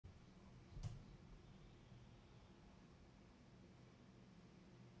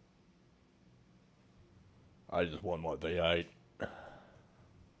I just want my V8.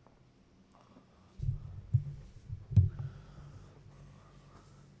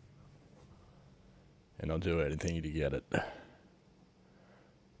 And I'll do anything to get it.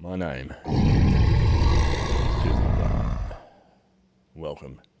 My name is Disney.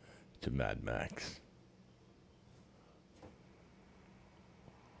 Welcome to Mad Max.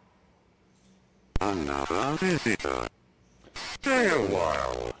 Another visitor. Stay a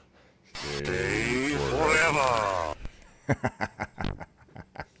while. Stay forever.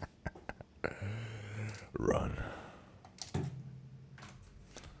 Run.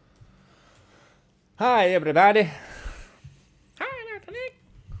 Hi, everybody. Hi, Anthony.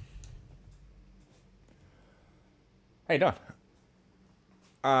 How you doing?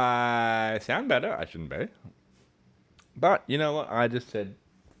 I sound better. I shouldn't be. But, you know what? I just said,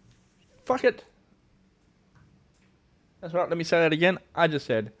 fuck it. That's right. Let me say that again. I just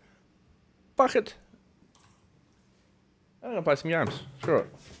said, fuck it. I'm going to play some games. Screw it.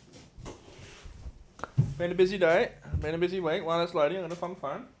 Been a busy day. Been a busy week. While it's loading, I'm going to find the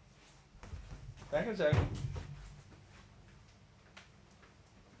phone. Back in a second.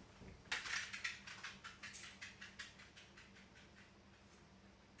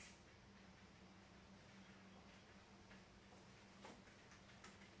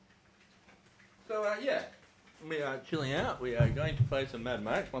 So, yeah. We are chilling out. We are going to play some Mad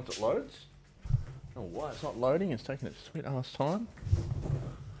Max once it loads. Oh, why it's not loading? It's taking its sweet ass time.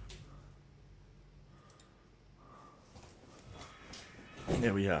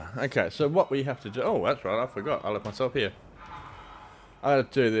 There we are. Okay, so what we have to do... Oh, that's right, I forgot. I left myself here. I gotta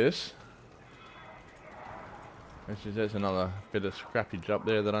do this. There's another bit of scrappage up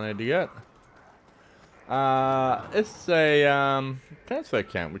there that I need to get. It's a transfer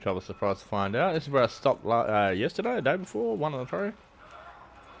camp, which I was surprised to find out. This is where I stopped yesterday, the day before, one of the three.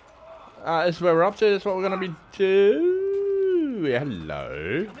 This is where we're up to. This is what we're going to be doing. Yeah,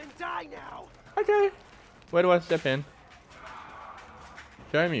 hello. Come and die now. Okay. Where do I step in?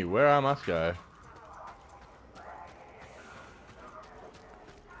 Show me where I must go.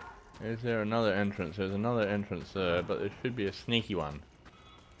 Is there another entrance? There's another entrance there, but there should be a sneaky one.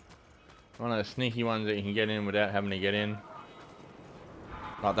 One of those sneaky ones that you can get in without having to get in.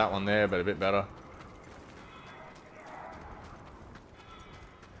 Like that one there, but a bit better.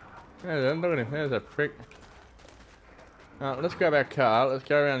 Look at him, there's a prick. Let's grab our car, let's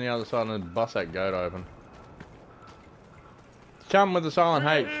go around the other side and bust that gate open. Chum with the silent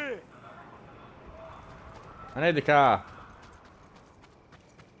H. I need the car.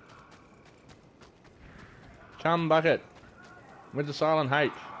 Chum bucket with the silent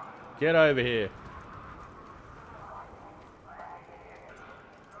H. Get over here.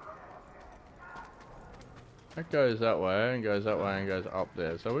 That goes that way and goes that way and goes up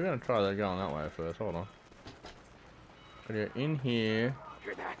there. So we're going to try that going that way first. Hold on. Gotta go in here.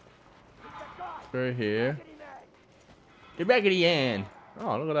 Through here. Get back at the end.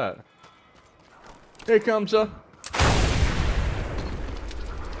 Oh, look at that. Here it comes, sir.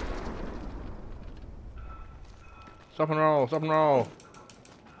 Stop and roll, stop and roll.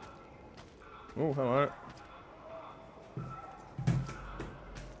 Oh, hello.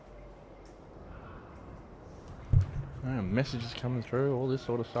 Messages coming through, all this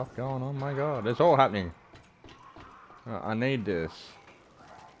sort of stuff going on. My God, it's all happening. I need this.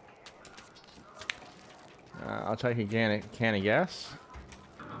 I'll take a can of gas.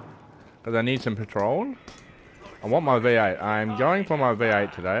 Because I need some petrol. I want my V8. I'm going for my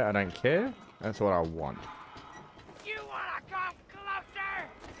V8 today. I don't care. That's what I want. You wanna come closer?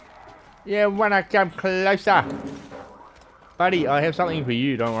 Yeah, when I come closer. Buddy, I have something for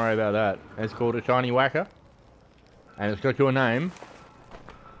you. Don't worry about that. It's called a shiny whacker. And it's got your name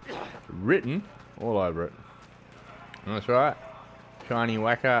written all over it. And that's right. Shiny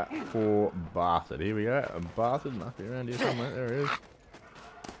whacker for Bastard. Here we go. A Bastard must be around here somewhere. There it is.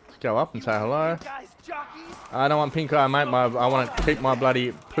 Let's go up and say hello. I don't want pink eye, mate. I want to keep my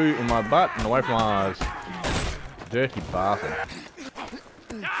bloody poo in my butt and away from my eyes. Dirty bastard.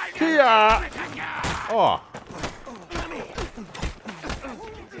 Kia! Oh.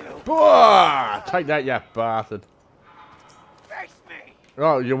 Boah! Take that, you bastard.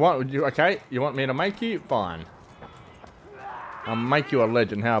 Oh, you okay? You want me to make you? Fine. I'll make you a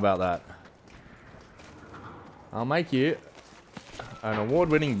legend. How about that? I'll make you an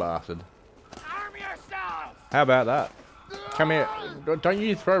award-winning bastard. Arm yourself. How about that? Come here. Don't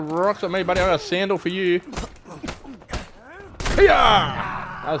you throw rocks at me, buddy. I got a sandal for you.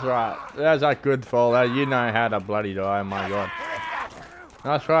 Yeah! That's right. That's a good fall. You know how to bloody die. My God.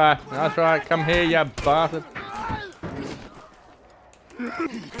 That's right. That's right. Come here, you bastard.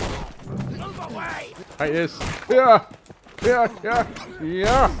 away! Take this. Yeah. Yeah. Yeah.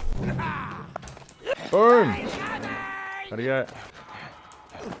 Yeah. Boom. Gotta go.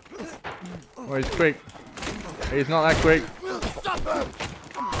 Oh, he's quick. He's not that quick.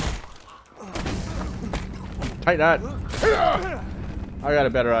 Take that. I got a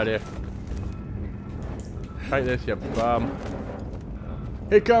better idea. Take this, you bum.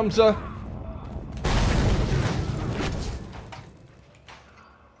 Here comes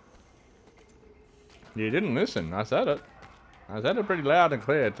You didn't listen. I said it. I said it pretty loud and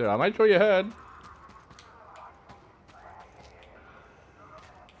clear too. I made sure you heard.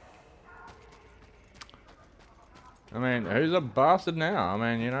 I mean, who's a bastard now? I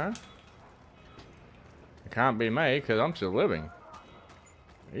mean, you know. It can't be me because I'm still living.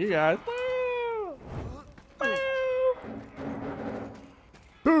 You guys. Woo! Woo!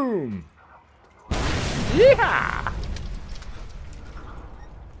 Boom! Yeehaw!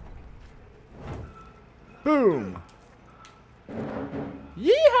 Boom!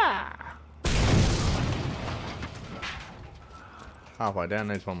 Yeehaw! Halfway down,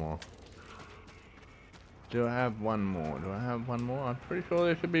 needs one more. Do I have one more? Do I have one more? I'm pretty sure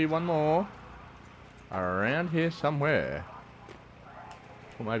there should be one more. Around here somewhere.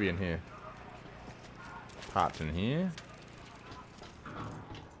 Or maybe in here. Parts in here.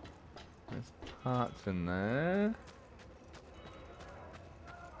 There's parts in there.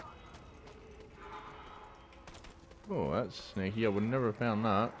 Oh, that's sneaky. I would never have found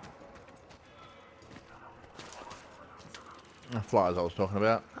that. The flies I was talking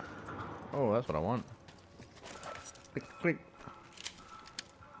about. Oh, that's what I want. Click, click.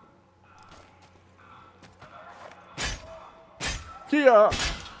 Kia!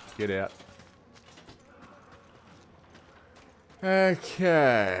 Get out.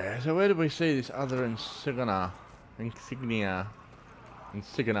 Okay, so where did we see this other insignia? Insignia.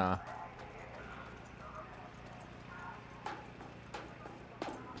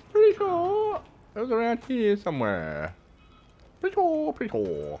 Pretty sure it was around here somewhere. Pretty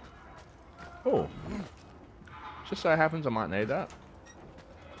sure. Oh. Just so happens I might need that.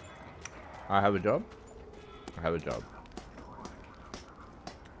 I have a job.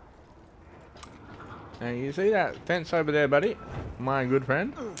 Now you see that fence over there, buddy? My good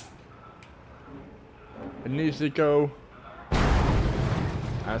friend. It needs to go.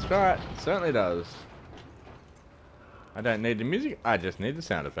 That's right, it certainly does. I don't need the music, I just need the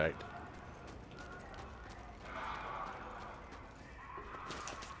sound effect.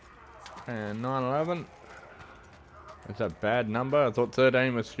 And 911. It's a bad number. I thought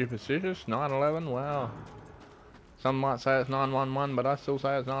 13 was superstitious. 911, wow. Some might say it's 911, but I still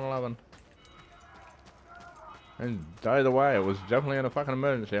say it's 911. And either way, it was definitely in a fucking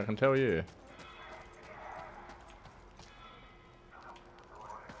emergency, I can tell you.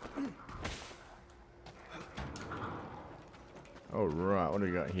 Alright, what do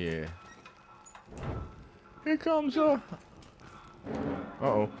we got here? Here comes uh-oh.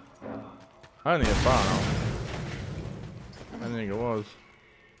 I don't think it's far enough. I don't think it was.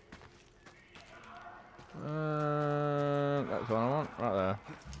 That's what I want, right there.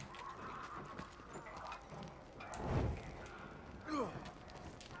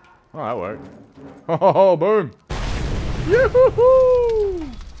 Oh, that worked. Oh, boom!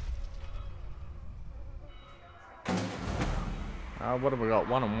 Yoo-hoo-hoo! What have we got?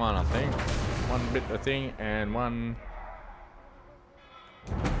 1 and 1, I think. 1 bit of thing and 1.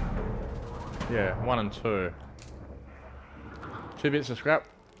 Yeah, 1 and 2. 2 bits of scrap,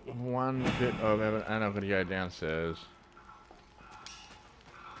 1 bit of evidence, and I've got to go downstairs.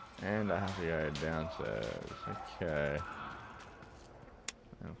 And I have to go downstairs. Okay.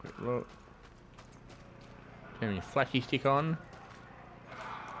 Have a quick look. Turn my flashy stick on.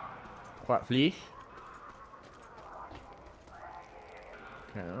 Quite flesh.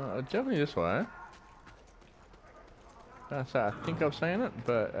 Okay, well, definitely this way. That's I think I've seen it,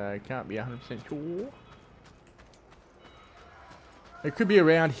 but I can't be 100% sure. It could be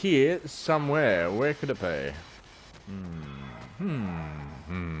around here somewhere. Where could it be?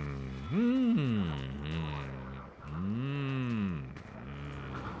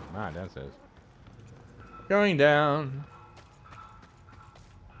 Ah, downstairs. Going down.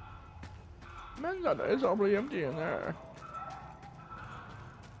 Man, it's probably empty in there.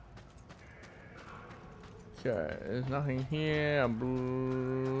 Okay, there's nothing here.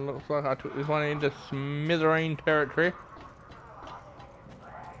 Looks like I took this one into smithereen territory.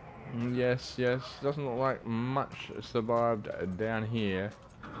 Yes, yes. Doesn't look like much survived down here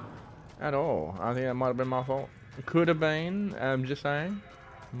at all. I think that might have been my fault. Could have been. I'm just saying.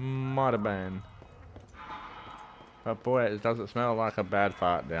 Might have been. But boy, it doesn't smell like a bad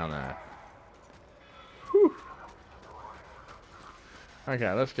fart down there.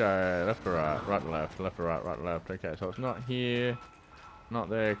 Okay, let's go left to right, right to left, left to right, right to left. Okay, so it's not here, not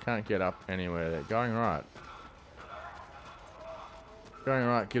there, can't get up anywhere there. Going right. Going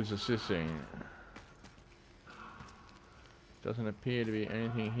right gives assisting. Doesn't appear to be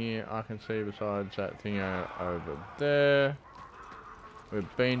anything here I can see besides that thing over there.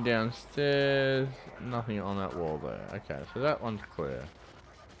 We've been downstairs, nothing on that wall there. Okay, so that one's clear.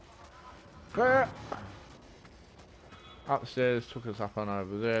 Clear! Upstairs took us up on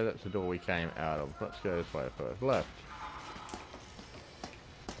over there, that's the door we came out of. Let's go this way first. Left.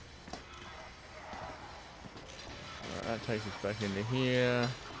 Alright, that takes us back into here.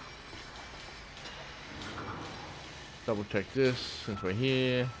 Double check this since we're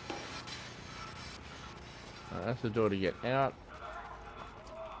here. That's the door to get out.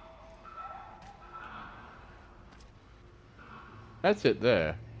 That's it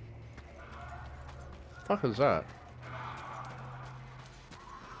there. Fuck is that?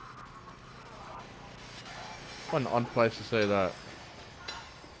 What an odd place to see that.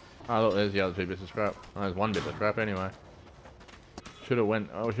 Oh look, there's the other two bits of scrap. Oh, there's one bit of scrap anyway. Should have went.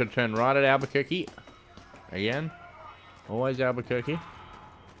 Oh, we should have turned right at Albuquerque. Again. Always Albuquerque.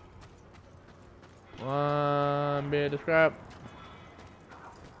 One bit of scrap.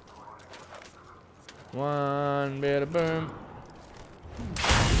 One bit of boom.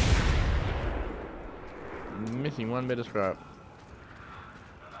 Missing one bit of scrap.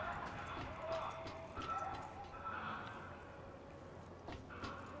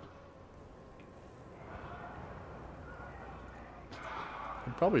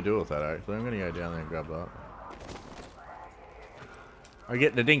 Could probably do with that actually. I'm gonna go down there and grab that. I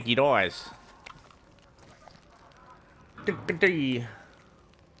get the dinky dies.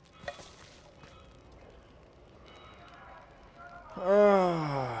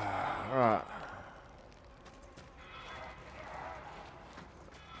 Right.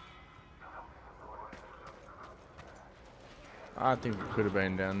 I think it could have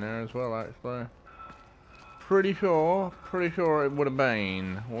been down there as well, actually. Pretty sure it would have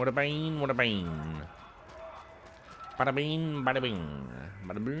been. Would have been. Bada bing, bada bing.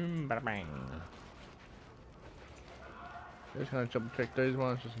 Bada boom, bada bang. Just gonna double check these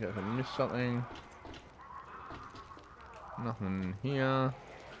ones just in case I missed something. Nothing here.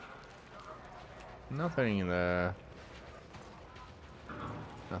 Nothing there.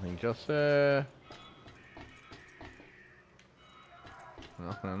 Nothing just there.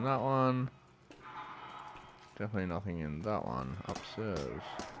 Nothing in that one. Definitely nothing in that one. Upstairs.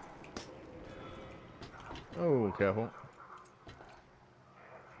 Oh, careful.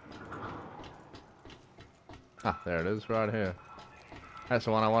 Ah, there it is, right here. That's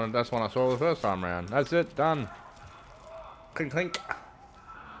the one I wanted. That's the one I saw the first time around. That's it, done. Clink, clink.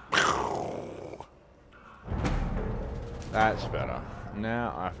 That's better.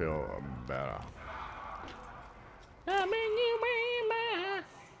 Now I feel better.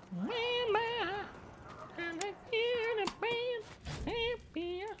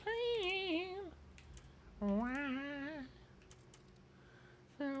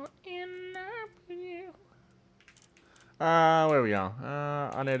 Where we are.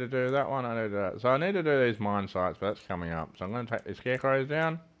 I need to do that one, I need to do that. So I need to do these mine sites, but that's coming up. So I'm going to take these scarecrows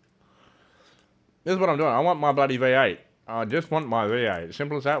down. This is what I'm doing. I want my bloody V8. I just want my V8.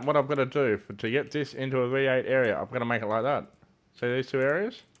 Simple as that. What I've got to do to get this into a V8 area, I've got to make it like that. See these two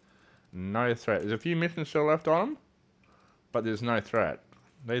areas? No threat. There's a few missions still left on them, but there's no threat.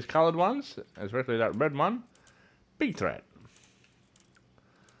 These coloured ones, especially that red one, big threat.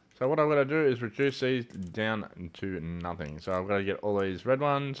 So what I've got to do is reduce these down to nothing. So I've got to get all these red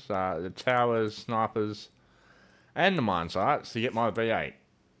ones, the towers, snipers, and the mine sites to get my V8.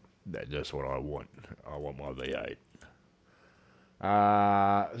 That's just what I want. I want my V8.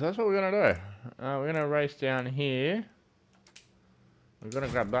 So that's what we're going to do. We're going to race down here. We're going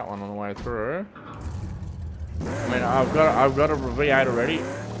to grab that one on the way through. I mean, I've got a V8 already.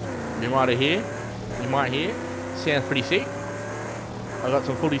 You might hear. Sounds pretty sick. I got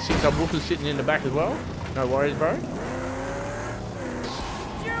some 46 subwoofers sitting in the back as well. No worries, bro.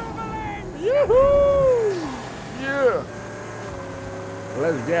 Yoo-hoo! Yeah.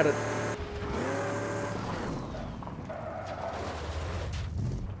 Let's get it.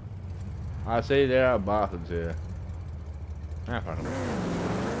 I see there are bastards here. Ah, fuck 'em.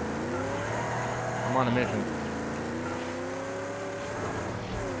 I'm on a mission.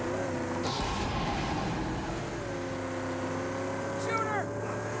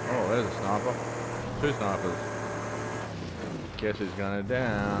 Oh, there's a sniper. Two snipers. Guess who's going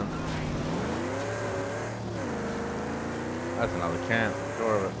down? That's another camp,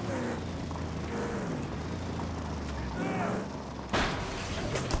 sure of it.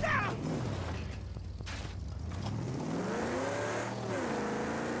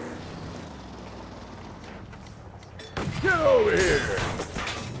 Get over here!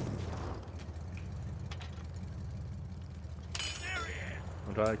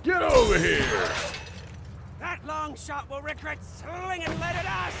 I'm trying to get over here! That long shot will regret slinging lead at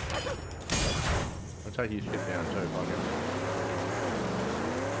us! I'll take your shit down too, fucking.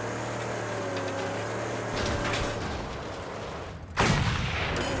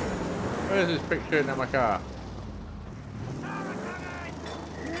 Where's this prick shooting at my car?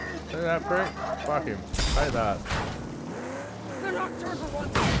 See that prick? Fuck him. Say that. The nocturnal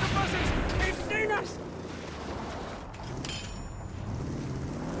ones! The buzzards! They've seen us!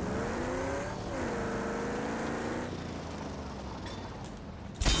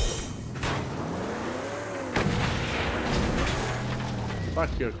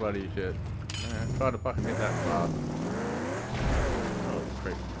 Fuck your bloody shit. Man, try to fucking hit that bar. Oh,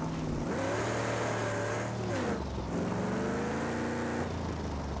 prick.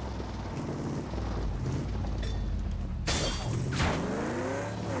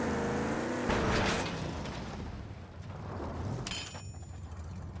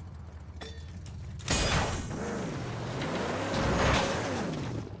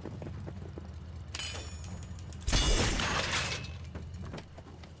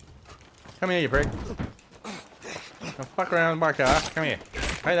 Come here, you prick. Don't fuck around with my car. Come here.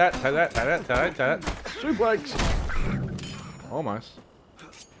 Say that, say that, say that, say that, say that. Suplex! Almost.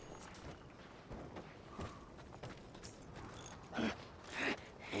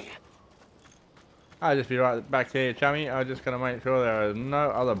 I'll just be right back there, chummy. I just gotta make sure there are no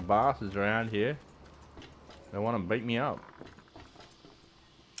other bastards around here that want to beat me up.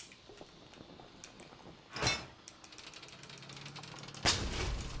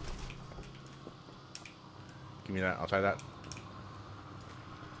 Give me that, I'll take that.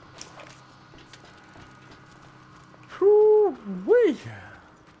 Whoo-wee!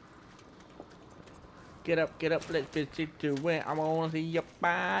 Get up, let's get to it. I wanna see your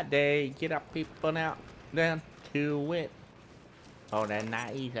body. Get up, people, now, down to it. Oh, that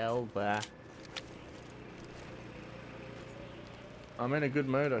night is over. I'm in a good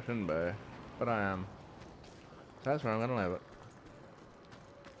mood, I shouldn't be, but I am. That's where I'm gonna leave it.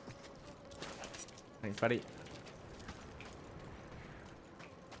 Thanks, buddy.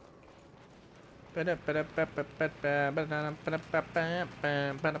 Let's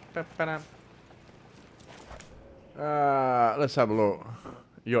have a look.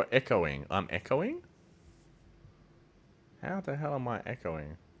 You're echoing. I'm echoing? How the hell am I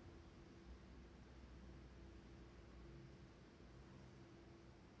echoing?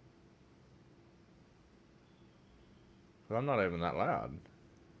 Well, I'm not even that loud.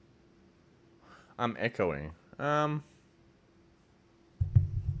 I'm echoing.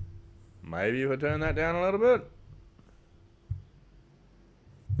 Maybe if I turn that down a little bit.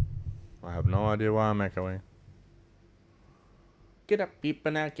 I have no idea why I'm echoing. Get up,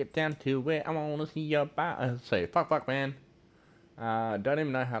 people, now get down to it. I wanna see your body. Say, fuck, man. Don't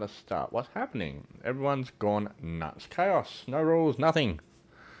even know how to start. What's happening? Everyone's gone nuts. Chaos. No rules. Nothing.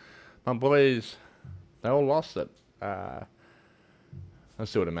 My boys, they all lost it.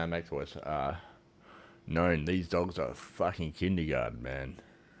 Let's do it in Mad Max voice. Known, these dogs are fucking kindergarten, man.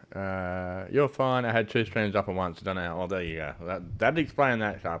 You're fine. I had 2 streams up at once. Don't know how. Well, there you go. That'd explain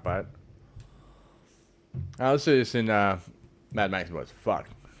that, Sharpo. Let's do this in Mad Max voice. Fuck,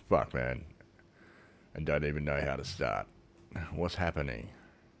 man. And don't even know how to start. What's happening?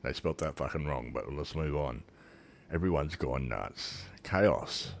 They spelt that fucking wrong, but let's move on. Everyone's gone nuts.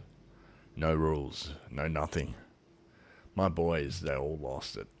 Chaos. No rules. No nothing. My boys, they all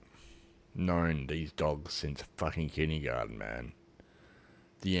lost it. Known these dogs since fucking kindergarten, man.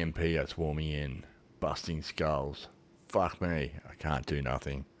 The MP has sworn me in. Busting skulls. Fuck me. I can't do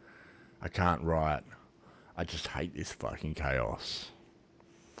nothing. I can't write. I just hate this fucking chaos.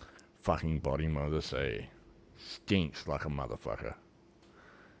 Fucking bottom of the sea. Stinks like a motherfucker.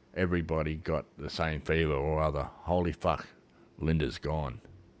 Everybody got the same fever or other. Holy fuck. Linda's gone.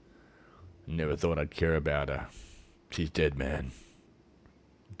 Never thought I'd care about her. She's dead, man.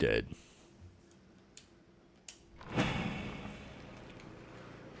 Dead.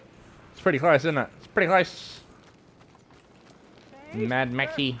 It's pretty close, isn't it? It's pretty close. Hey, Mad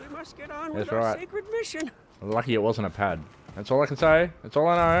Maxie. we must get on That's with our right. sacred mission. Lucky it wasn't a pad. That's all I can say. That's all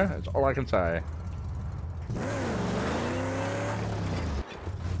I know. That's all I can say.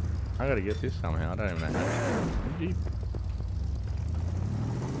 I gotta get this somehow. I don't even know how. Jeep.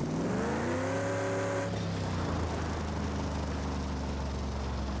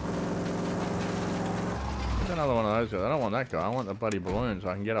 There's another one of those guys. I don't want that guy. I want the bloody balloon so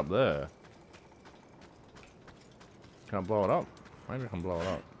I can get up there. Can I blow it up? Maybe I can blow it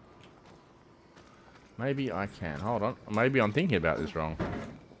up. Maybe I can. Hold on. Maybe I'm thinking about this wrong.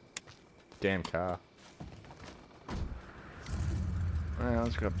 Damn car. Alright,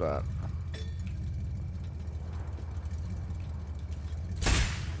 let's grab that.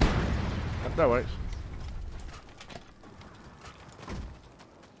 That works.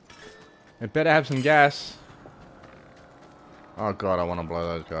 It better have some gas. Oh god, I want to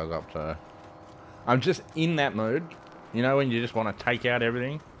blow those guys up too. I'm just in that mood. You know when you just want to take out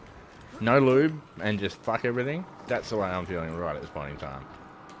everything? No lube and just fuck everything? That's the way I'm feeling right at this point in time.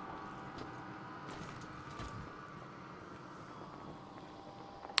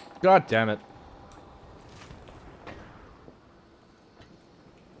 God damn it.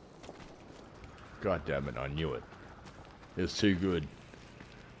 God damn it, I knew it. It was too good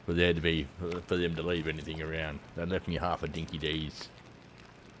for there to be, for them to leave anything around. They left me half a dinky D's.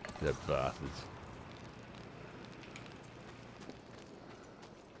 The bastards.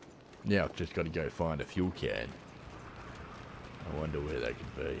 Now I've just got to go find a fuel can. I wonder where they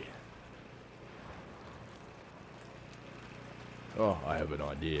could be. Oh, I have an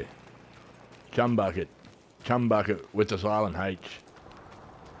idea. Chum bucket. Chum bucket with the silent H.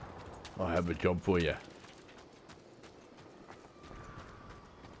 I have a job for you.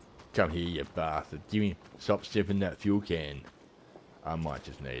 Come here, you bastard. Give me, stop sniffing that fuel can. I might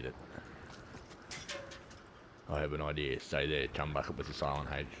just need it. I have an idea. Stay there, chum bucket with the silent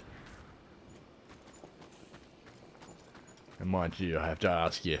H. And mind you, I have to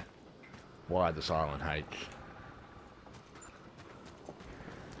ask you, why the silent H?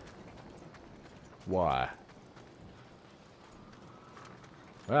 Why?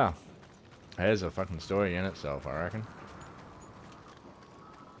 Well, here's a fucking story in itself, I reckon.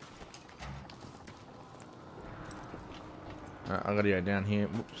 I gotta go down here.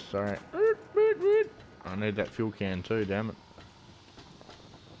 Whoops, sorry. I need that fuel can too, damn it.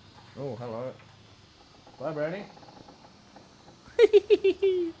 Oh, hello. Bye, Brady.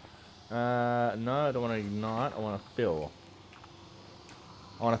 No, I don't want to ignite. I want to fill.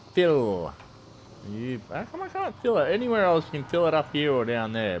 I want to fill. How come I can't fill it? Anywhere else you can fill it up here or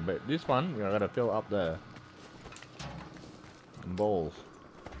down there, but this one, I gotta fill up there. Balls.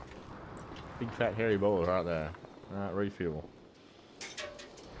 Big fat hairy balls right there. Alright, refuel.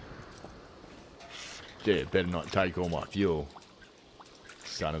 Yeah, it better not take all my fuel.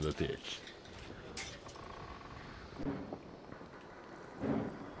 Son of a bitch.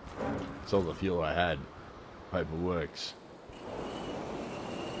 It's all the fuel I had. Hope it works.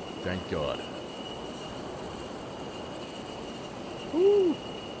 Thank God. Woo.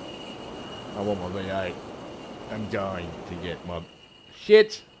 I want my V8. I'm going to get my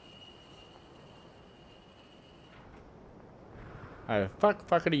shit. Oh, fuck,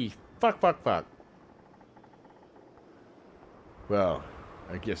 fuckity, fuck. Well,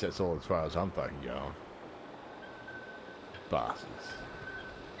 I guess that's all as far as I'm fucking going. Bastards.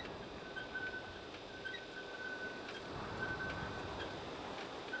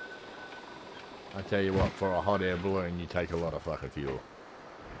 I tell you what, for a hot air balloon, you take a lot of fucking fuel.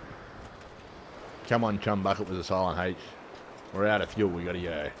 Come on, chum bucket with a silent H. We're out of fuel, we gotta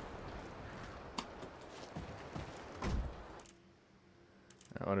go.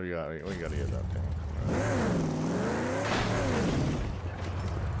 What do we got? We gotta get that thing.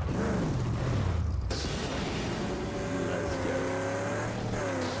 Let's go.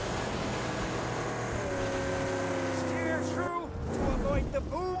 Steer true to avoid the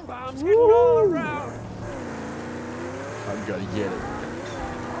boom bombs hitting all around. I'm gonna get it.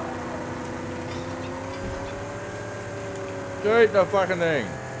 Shoot the fucking thing.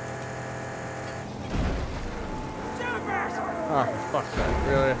 Jumpers! Oh, fuck's sake,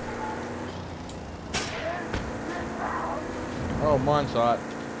 really? Oh, mine sight.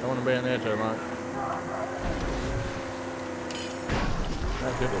 Don't want to be in there too much.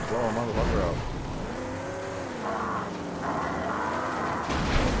 That shit will blow a motherfucker up.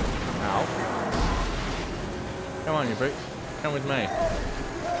 Ow. Come on, you freaks. Come with me. I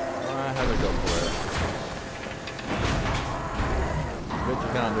have a job for you. Bet you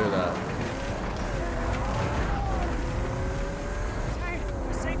can't do that. Hey,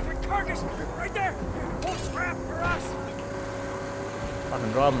 the sacred carcass! Right there! Won't scrap for us!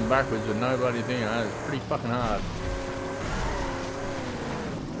 Fucking driving backwards with no bloody thing, it's pretty fucking hard.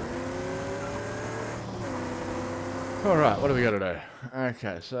 Alright, what do we got to do?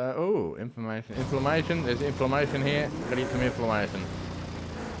 Okay, so, ooh, inflammation. Inflammation, there's inflammation here. Gotta get some inflammation.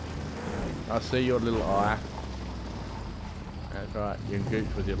 I see your little eye. That's right, you gooch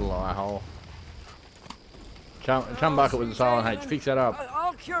with your little eye hole. Chum bucket with the silent H, fix that up.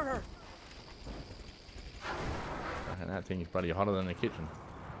 I'll cure her! And that thing is bloody hotter than the kitchen.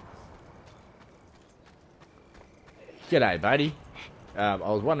 G'day, buddy. I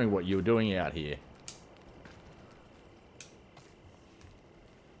was wondering what you were doing out here.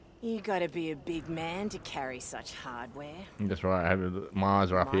 You gotta be a big man to carry such hardware. That's right. My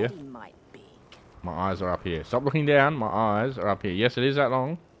eyes are up here. Mighty big. My eyes are up here. Stop looking down. My eyes are up here. Yes, it is that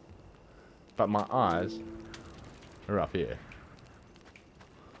long. But my eyes are up here.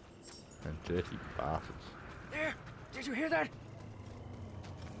 And dirty bastards. There! Did you hear that?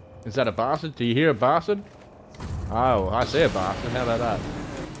 Is that a bastard? Do you hear a bastard? Oh, I see a bastard. How about that?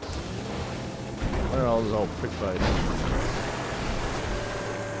 Where are all those old prick face?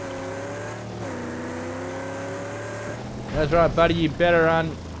 That's right, buddy. You better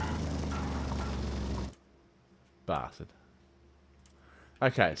run. Bastard.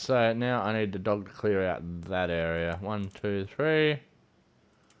 Okay, so now I need the dog to clear out that area. 1, 2, 3.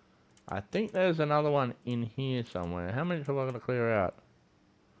 I think there's another one in here somewhere. How many have I got to clear out?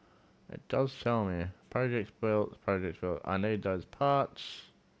 It does tell me. Projects built, projects built. I need those parts.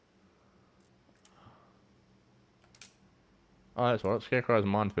 Oh, that's what. Scarecrows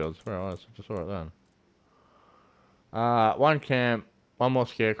and minefields. Where I was. I just saw it then. 1 camp, 1 more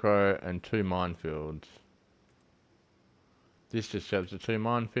scarecrow, and 2 minefields. This just shows the 2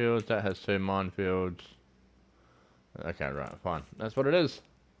 minefields. That has 2 minefields. Okay, right, fine. That's what it is.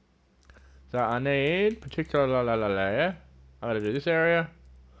 So I need particular I gotta do this area.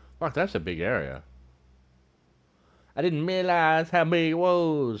 Fuck, that's a big area. I didn't realize how big it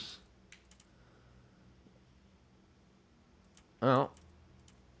was. Oh.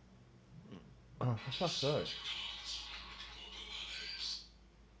 Oh, for fuck's sake.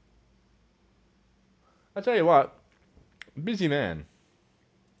 I tell you what, busy man.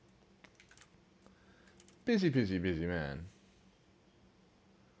 Busy man.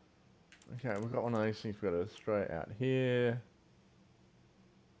 Okay, we've got one of these things we've got to straight out here.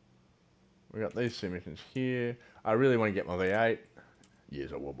 We got these 2 missions here. I really want to get my V8.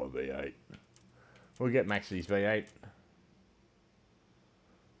 Yes, I want my V8. We'll get Maxie's V8.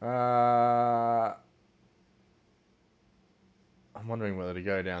 I'm wondering whether to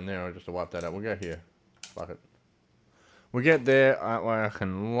go down there or just to wipe that out. We'll go here. Fuck it. We'll get there. That way I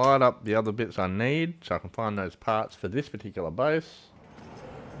can light up the other bits I need, so I can find those parts for this particular base.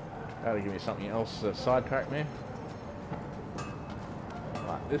 That'll give me something else to sidetrack me.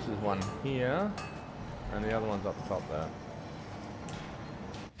 Right, this is one here, and the other one's up the top there.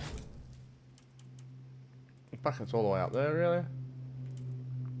 Fuck, it's all the way up there, really?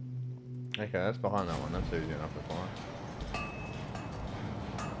 Okay, that's behind that one. That's easy enough to find.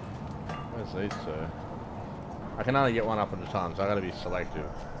 Where's these 2? I can only get one up at a time, so I gotta be selective.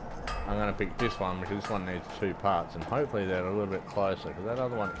 I'm gonna pick this one because this one needs 2 parts, and hopefully they're a little bit closer, because that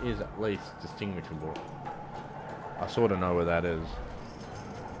other one is at least distinguishable. I sort of know where that is.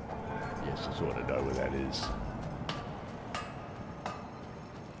 Yes, I sort of know where that is.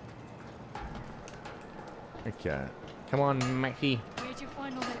 Okay. Come on, Mackie. Where'd you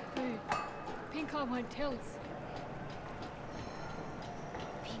find all that food? Pink Eye won't tell us.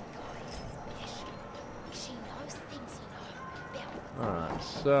 Pink Eye is special. She knows things you know about. Alright,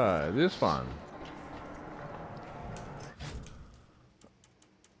 so this one.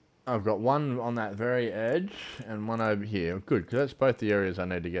 I've got one on that very edge and one over here. Good, because that's both the areas I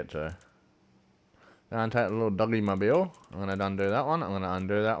need to get to. Now I'm going to take a little doggy mobile. I'm going to undo that one. I'm going to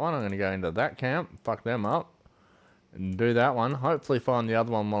undo that one. I'm going to go into that camp. Fuck them up. And do that one. Hopefully find the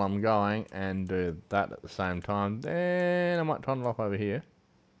other one while I'm going. And do that at the same time. Then I might tunnel off over here.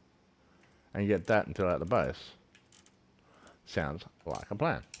 And get that until at the base. Sounds like a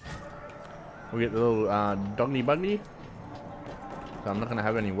plan. We'll get the little doggy buggy. So I'm not going to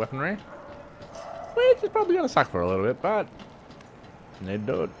have any weaponry. Which is probably going to suck for a little bit. But need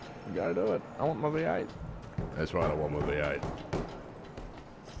to do it. You gotta do it. I want my V8. That's right, I want my V8.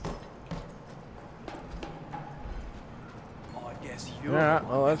 I guess you're Alright,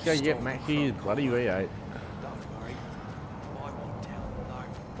 well let's go get Maxie's bloody V8. Don't worry. I won't tell him, no.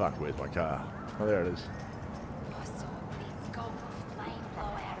 Fuck, where's my car? Oh, there it is. I saw a big gold flame blow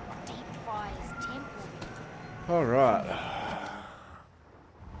out of Deep Fire's temple. Alright.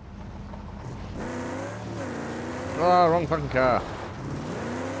 Oh, wrong fucking car.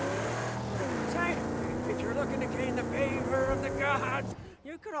 Say, if you're looking to gain the favor of the gods,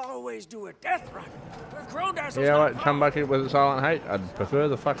 you could always do a death run. Grondazzle's You know not what, far. Chumbucket with a silent hate? I'd prefer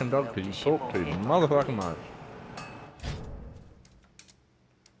the fucking dog because you talk too motherfucking much.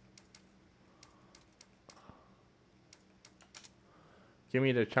 Give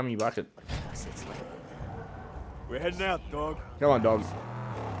me the chummy bucket. We're heading out, dog. Come on, dog.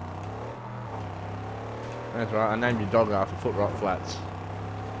 That's right, I named your dog after Foot Rot Flats.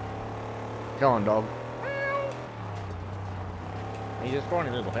 Go on, dog. He's a scrawny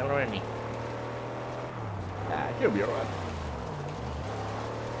little fella, isn't he? Ah, he'll be alright.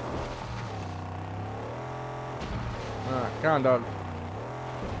 Alright, come on, dog.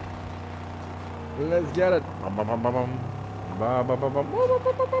 Let's get it. Bum, bum, bum, bum, bum. Ba, ba, ba, bum, bum,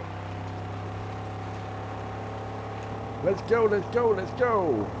 bum, bum, bum. Let's go, let's go, let's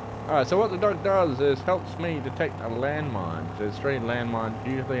go. Alright, so what the dog does is helps me detect a landmine. There's 3 landmines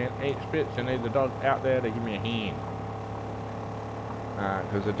usually in each pit, so I need the dog out there to give me a hand.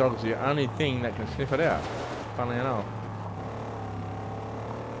 Because the dog's the only thing that can sniff it out, funnily enough.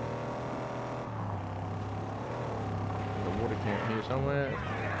 The water can here somewhere.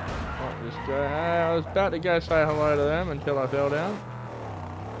 Might just go. I was about to go say hello to them until I fell down.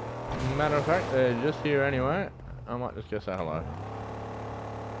 Matter of fact, they're just here anyway. I might just go say hello.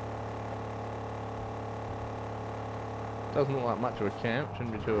 Doesn't look like much of a camp.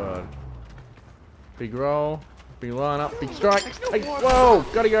 Shouldn't be too hard. Big roll, big line up, big strike. Hey, whoa!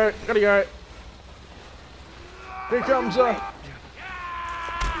 Gotta go, gotta go. Here comes a.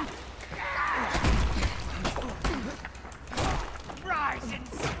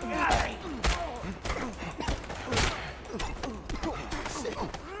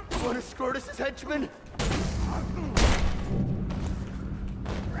 Want to escort us as henchmen?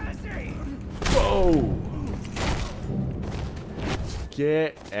 Whoa!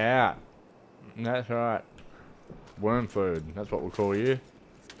 Get out. That's right. Worm food. That's what we'll call you.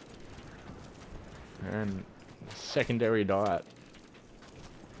 And secondary diet.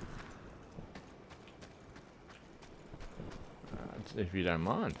 If you don't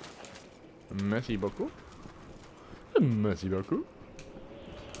mind. Merci beaucoup. Merci beaucoup.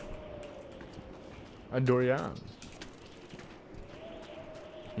 A durian.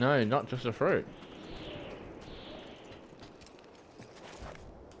 No, not just a fruit.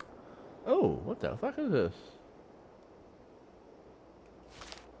 Oh, what the fuck is this?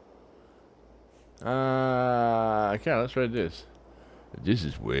 Okay, let's read this. This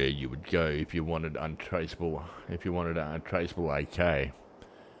is where you would go if you wanted untraceable. If you wanted an untraceable AK,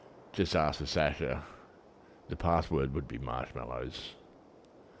 just ask for Sasha. The password would be marshmallows.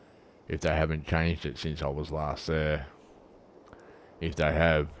 If they haven't changed it since I was last there. If they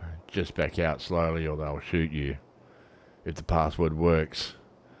have, just back out slowly or they'll shoot you. If the password works,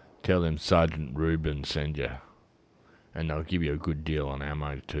 tell them Sergeant Reuben send you. And they'll give you a good deal on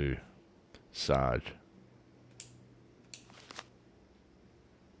ammo too. Sarge.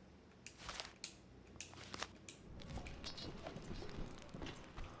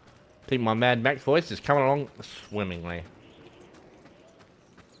 I think my Mad Max voice is coming along swimmingly.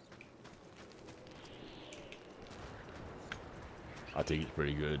 I think it's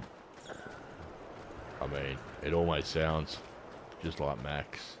pretty good. I mean, it almost sounds just like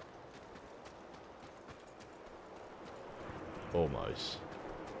Max. Almost.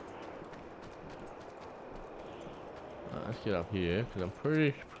 Let's get up here, because I'm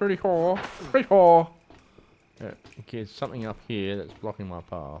pretty sure. Yeah, okay, there's something up here that's blocking my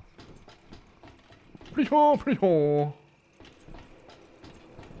path. Pretty sure.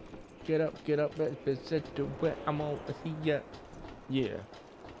 Get up, let's set to where I'm over here. Yeah.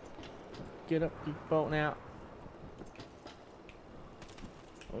 Get up, keep bolting out.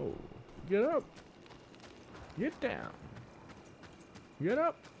 Oh, get up. Get down. Get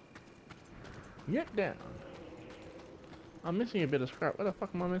up. Get down. I'm missing a bit of scrap. What the fuck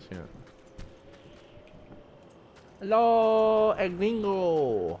am I missing? Hello,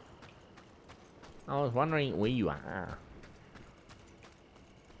 Eglingo. I was wondering where you are.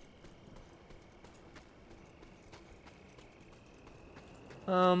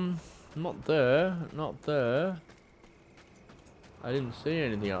 Not there. Not there. I didn't see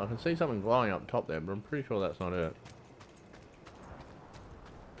anything else. I can see something glowing up top there, but I'm pretty sure that's not it.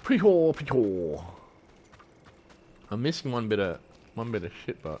 Pretty sure. I'm missing one bit of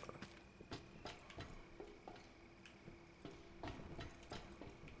shit, but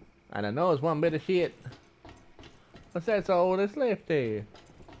I don't know, it's one bit of shit. What's that all that's left there?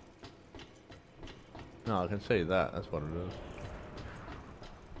 No, I can see that. That's what it is.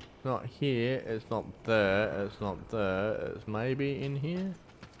 Not here. It's not there. It's not there. It's maybe in here.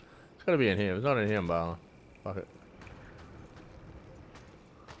 It's gotta be in here. It's not in here, Barla. Fuck it.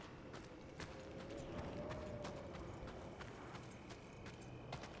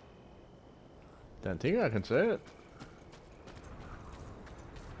 Don't think I can see it.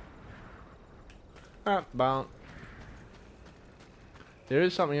 Ah, bounce. There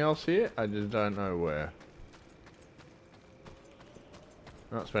is something else here. I just don't know where.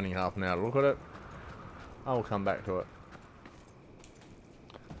 I'm not spending half an hour to look at it. I will come back to it.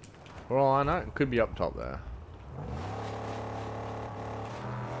 For all I know, it could be up top there.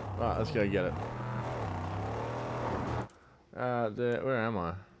 Right, let's go get it. Where am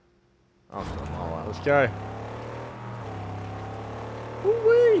I? Oh, it's a mile out. Let's go.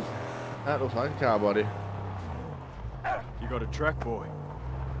 Woo-wee! That looks like a car body. You got a track, boy.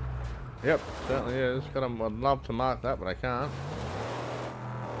 Yep, certainly is. I'd love to mark that, but I can't.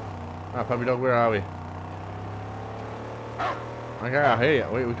 Ah, puppy dog, where are we? Okay, I hear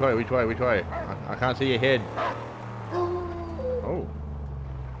you. Wait, which way? I can't see your head. Oh.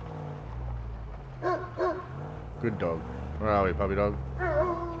 Good dog. Where are we, puppy dog?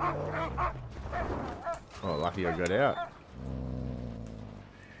 Oh, lucky I got out.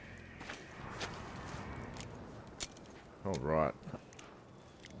 Alright.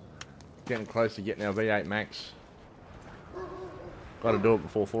 Getting close to getting our V8 Max. Got to do it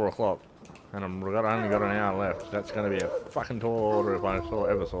before 4 o'clock. And I've only got an hour left. That's going to be a fucking tall order if I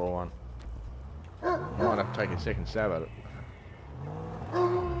ever saw one. I might have to take a second stab at it.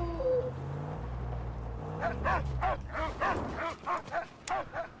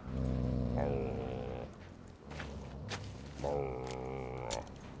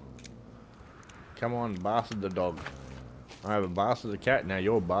 Come on, bastard the dog. I have a bastard the cat, now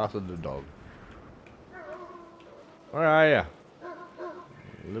you're bastard the dog. Where are ya?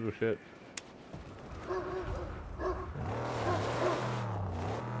 Little shit.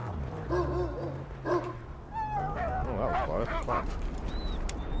 Oh, that was close. Fun.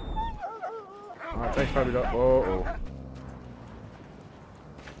 Alright, thanks, puppy dog. Oh,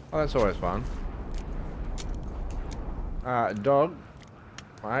 that's always fun. Dog.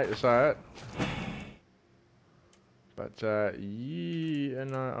 I hate to say it. But, yeah,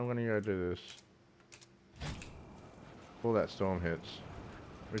 no, I'm gonna go do this. Before that storm hits.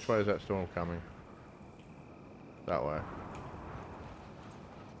 Which way is that storm coming? That way.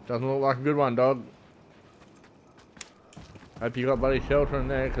 Doesn't look like a good one, dog. Hope you got bloody shelter in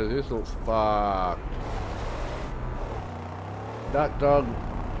there, because this looks fucked. Duck, dog.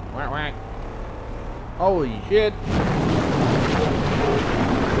 Whack, whack. Holy shit. My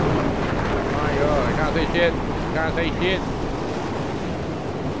god, I can't see shit. Can't see shit.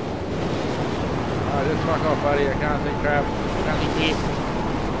 Oh, just fuck off, buddy. I can't see crap. Can't see shit.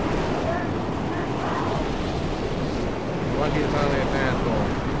 Lucky it's only a sandstorm.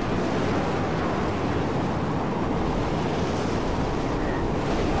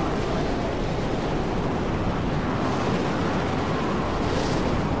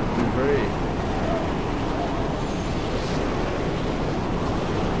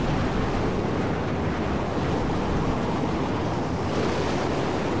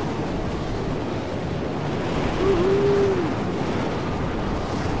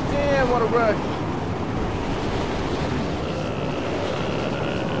 What a rush.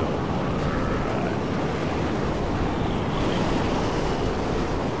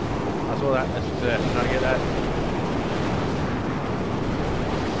 I saw that. That's just it. Trying to get that.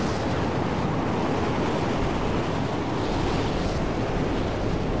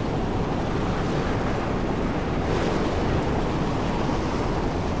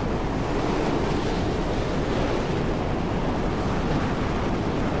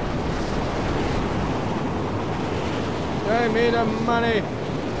 Pay me the money.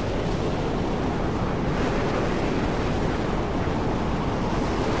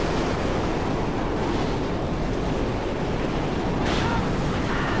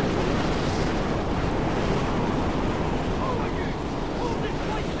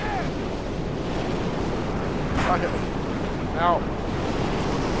 Fuck it. Ow.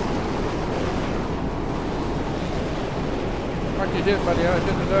 Fuck you shit, buddy. I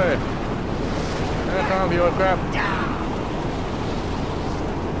shouldn't do it. No time for your crap.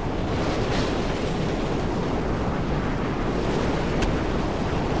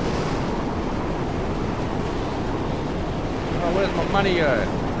 Where's my money go?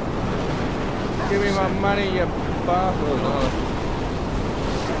 Give me my money, you bastard. Oh.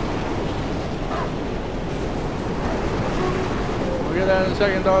 We'll get that in a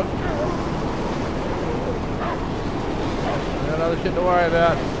second, dog. I got other shit to worry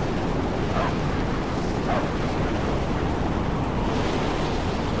about.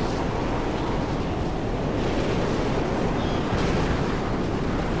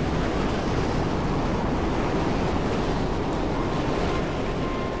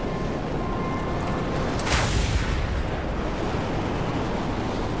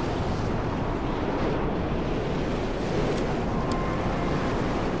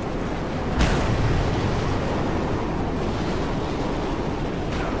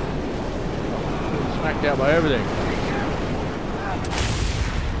 Smacked out by everything.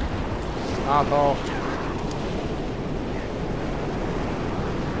 Asshole.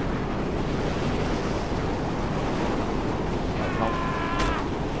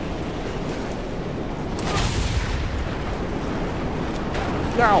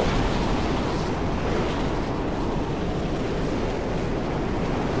 Go!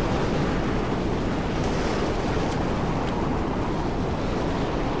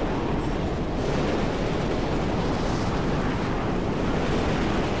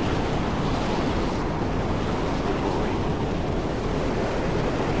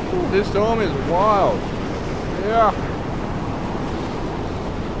 This storm is wild. Yeah.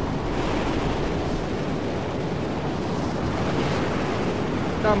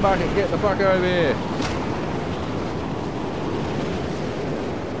 Come back and get the fuck over here.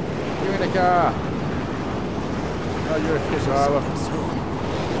 Give me the car. Oh, you're a shit driver.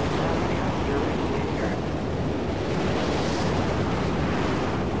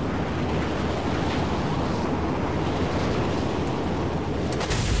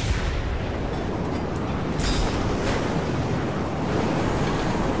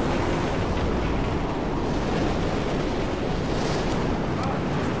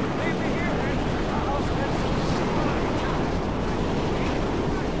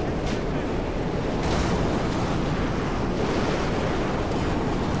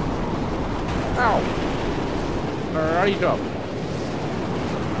 Alrighty, top.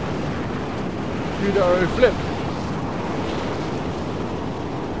 Judo flip.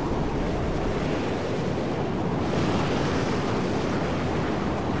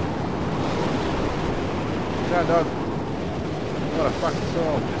 Yeah, dog. What a fucking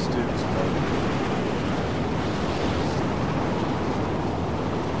song. This dude's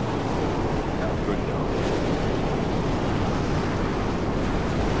good dog.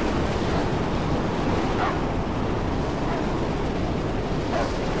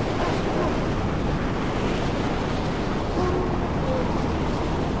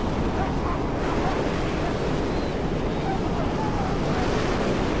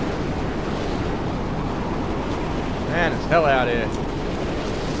 Man, it's hell out here.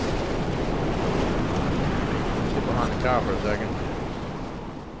 Get behind the car for a second.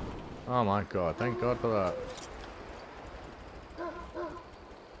 Oh my god, thank God for that.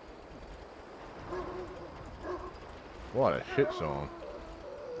 What a shit song.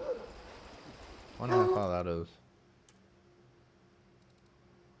 Wonder how far that is.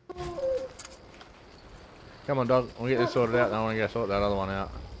 Come on, dog. We'll get this sorted out, then I want to go sort that other one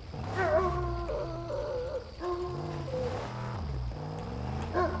out.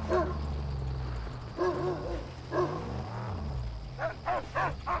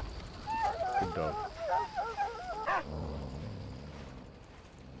 Good dog.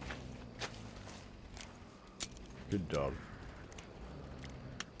 Good dog.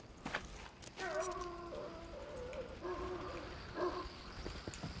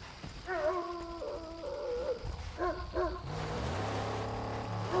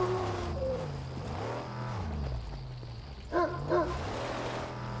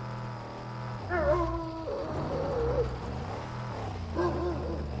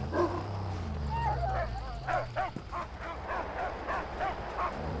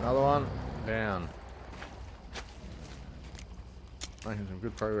 Another one down. Making some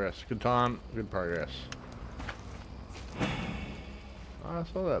good progress. Good time, good progress. Oh, I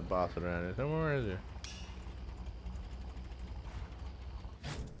saw that bastard around here. So where is he?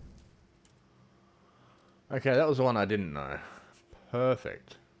 Okay, that was the one I didn't know.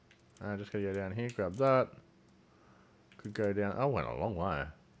 Perfect. I just gotta go down here, grab that. Could go down. I went a long way.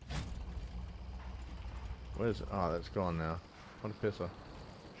 Where's it? Oh, that's gone now. What a pisser.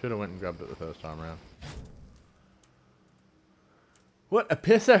 Should have went and grabbed it the first time around. What a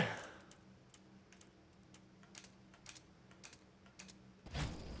pisser!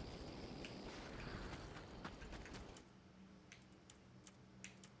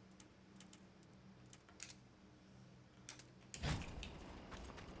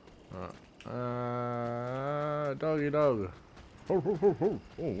 Doggy dog. Oh,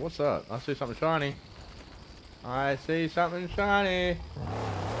 what's that? I see something shiny. I see something shiny.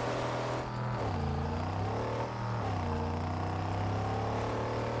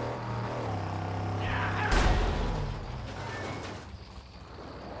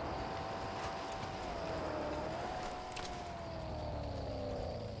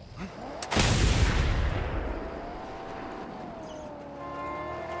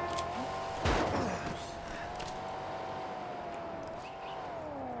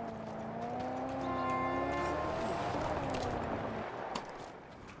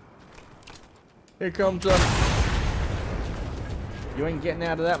 Here comes you ain't getting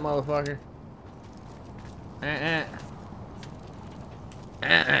out of that motherfucker.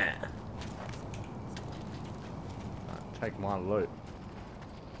 Take my loot.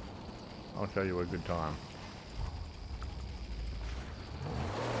 I'll show you a good time.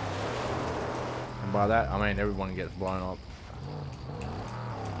 And by that, I mean everyone gets blown up.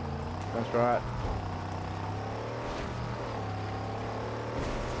 That's right.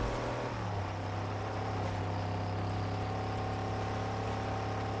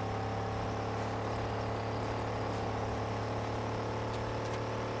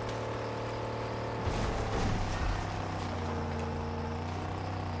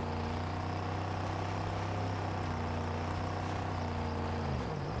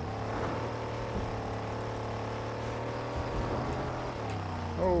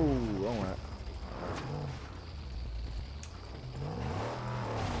 Oh, wrong way.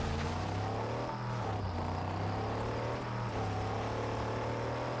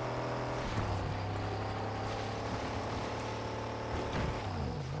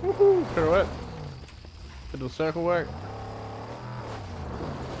 Woohoo! Pirouette. Little circle work.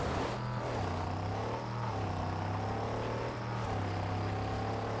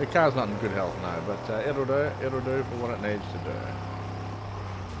 The car's not in good health, no, but it'll do for what it needs to do.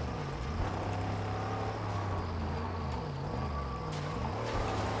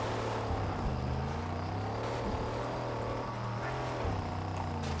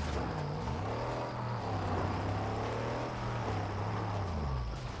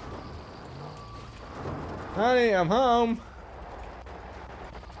 Honey, I'm home.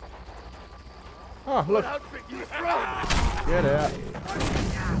 Oh, look. Get out.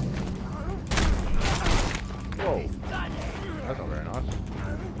 Whoa. That's not very nice.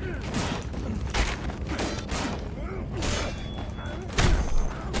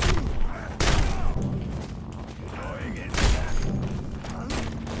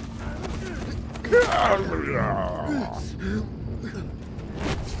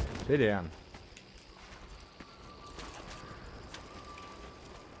 Sit down.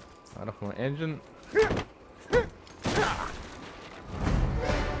 Right off my engine.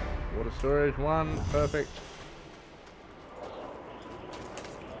 Water storage, 1, perfect.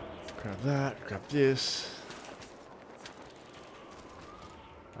 Grab that, grab this.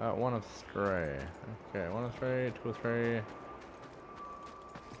 1 of 3. Okay, 1 of 3, 2 of 3.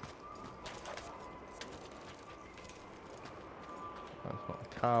 That's not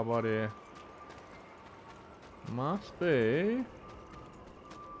the car body. Must be.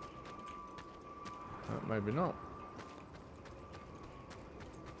 Maybe not.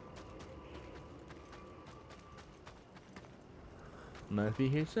 Must be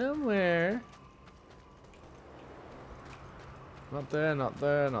here somewhere. Not there, not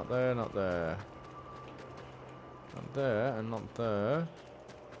there, not there, not there. Not there, and not there.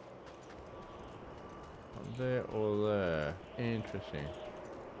 Not there or there. Interesting.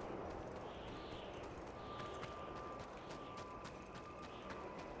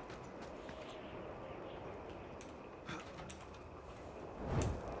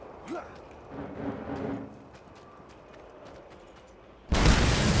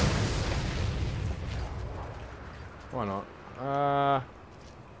 Why not? I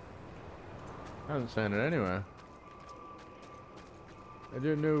haven't seen it anywhere. I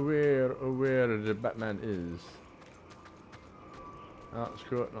don't know where the Batman is. Oh,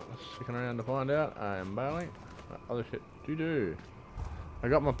 screw it, not sticking around to find out. I am bailing. Other shit to do. I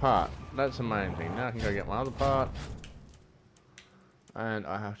got my part. That's the main thing. Now I can go get my other part. And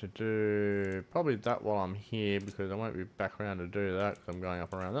I have to do probably that while I'm here because I won't be back around to do that because I'm going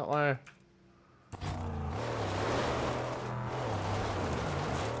up around that way.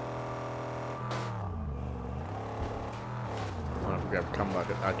 Grab chum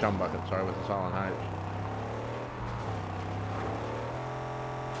bucket, sorry, with the silent H.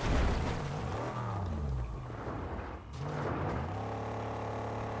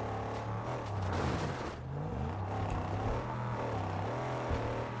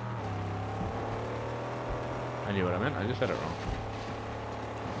 I knew what I meant, I just said it wrong.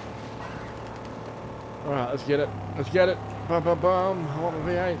 Alright, let's get it. Let's get it. Bum bum bum. I want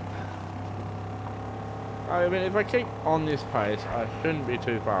my V8. I mean, if I keep on this pace, I shouldn't be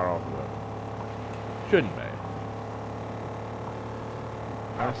too far off of it. Shouldn't be.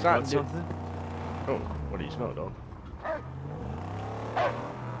 I start something. Oh, what do you smell, dog?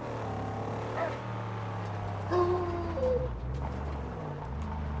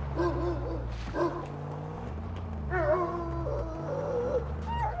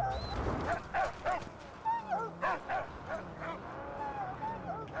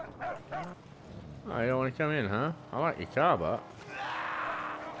 Oh, you don't want to come in, huh? I like your car, but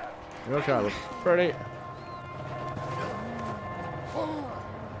your car looks pretty.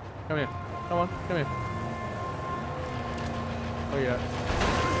 Come here. Come on, come here. Look at that.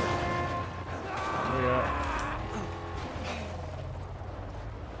 Look at that.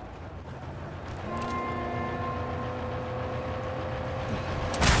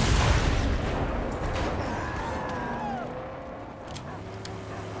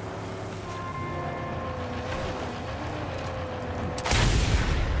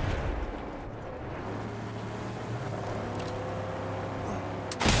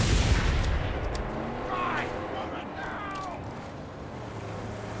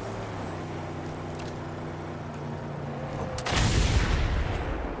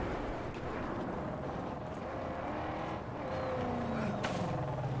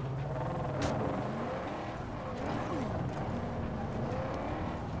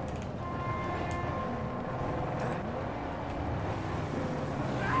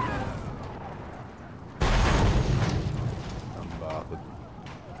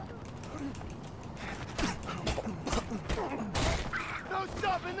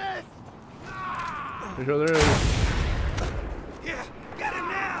 Pretty sure there is. Yeah, get him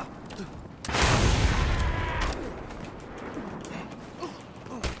now!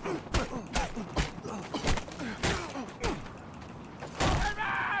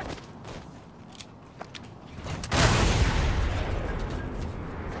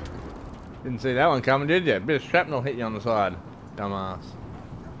 Didn't see that one coming, did you? Bit of shrapnel hit you on the side, dumbass.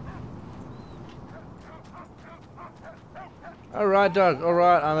 Alright, Doug,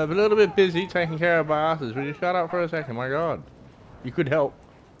 alright. I'm a little bit busy taking care of bastards. Would you shut up for a second? My god. You could help.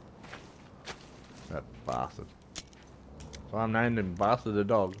 That bastard. So I'm named him Bastard the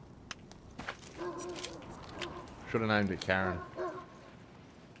Dog. Should have named it Karen.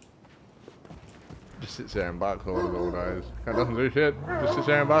 Just sits there and barks orders all days. Doesn't do shit. Just sits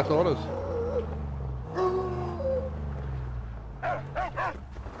there and barks orders.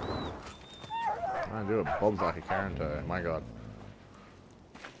 I do it. Bob's like a Karen toe. My god.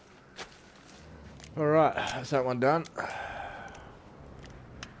 Alright, that's that one done.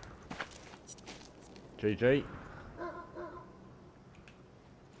 GG.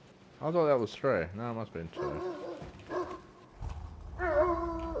 I thought that was 3. No, it must have been 2.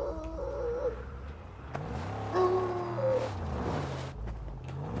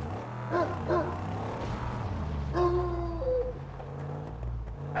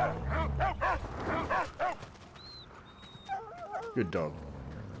 Good dog.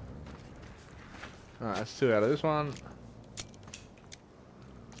 Alright, that's 2 out of this one.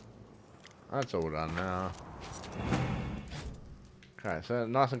 That's all done now. Okay, so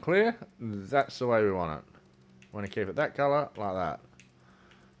nice and clear. That's the way we want it. Want to keep it that colour, like that.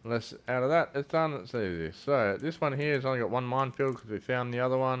 Unless out of that, it's done. It's easy. So this one here has only got 1 minefield because we found the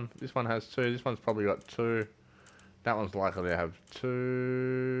other one. This one has 2. This one's probably got 2. That one's likely to have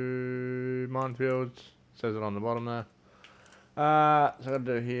 2 minefields. Says it on the bottom there. So I've got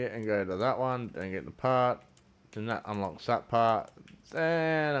to do here and go to that one and get the part. Then that unlocks that part.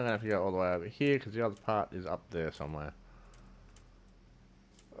 Then I'm going to have to go all the way over here because the other part is up there somewhere.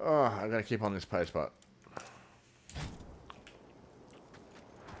 Oh, I'm going to keep on this pace spot.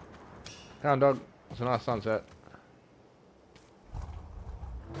 Come on, dog. It's a nice sunset.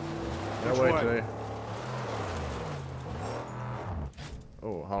 No way to.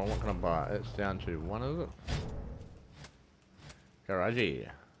 Oh, hold on. What can I buy? It's down to 1, is it? Garage.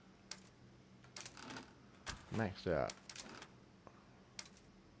 Maxed out.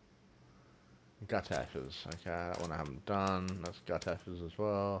 Gut ashes. Okay, that one I haven't done. That's gut ashes as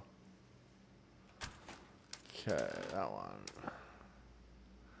well. Okay, that one.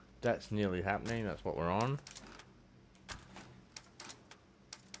 That's nearly happening. That's what we're on.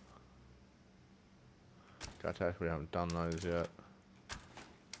 Gut ash, we haven't done those yet.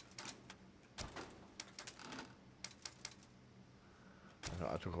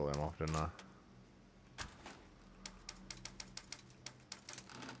 I took all them off, didn't I?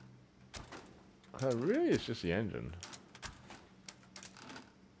 So really, it's just the engine.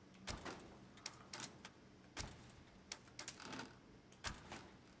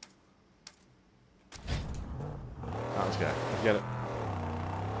 Oh, let's go. Let's get it.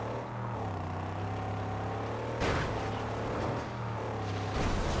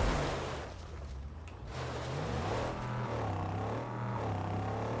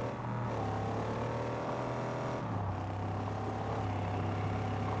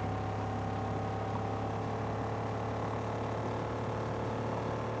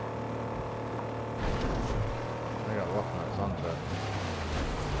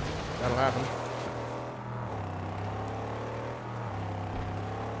 That'll happen.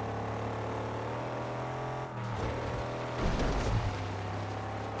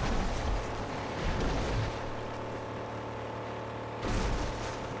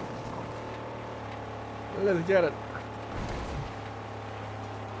 Let's get it.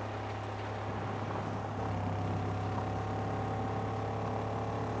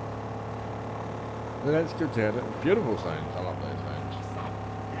 Let's get it. Beautiful scenes. I love those scenes.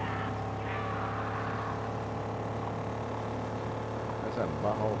 There's that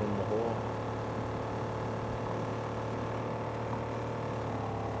butthole in the hole.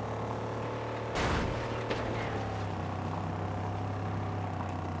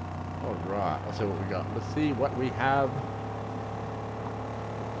 Alright, let's see what we got. Let's see what we have.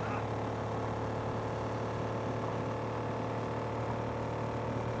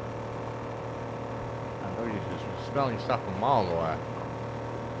 I know you're just smelling stuff from miles away.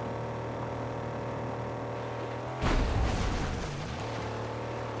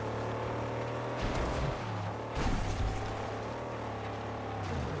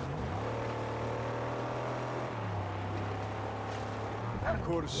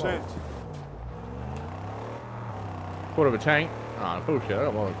 $0.25 cent. quarter of a tank. Oh, bullshit. I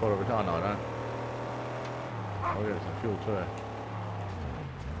got more than a quarter of a tank. No, I don't. I'll get some fuel too.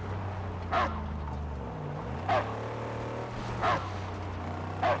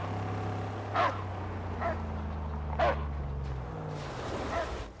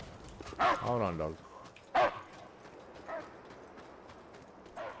 Hold on, dog.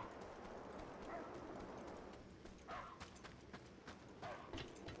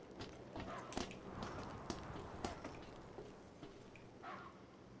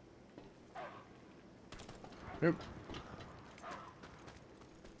 Yep.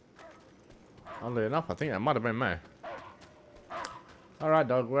 Oddly enough, I think that might have been me. Alright,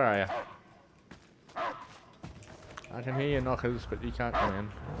 dog, where are you? I can hear your knockers, but you can't come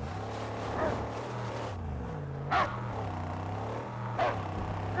in.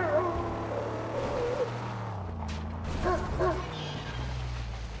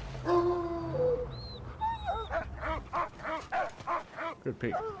 Good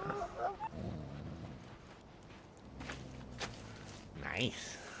pick.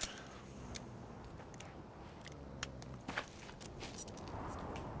 Nice.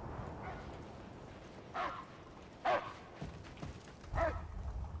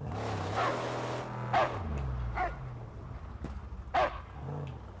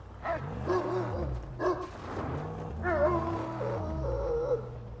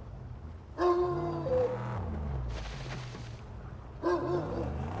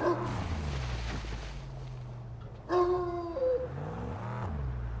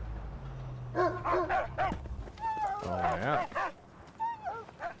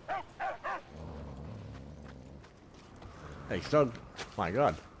 Hey, Stug. My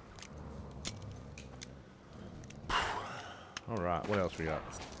God. Alright, what else we got?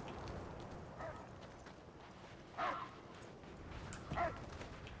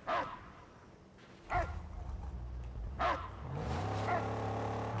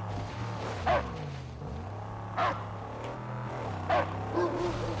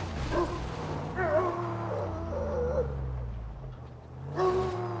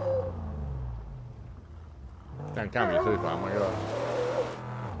 Don't come here too far, my God.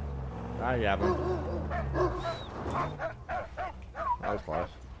 Ah, you haven't. That was close.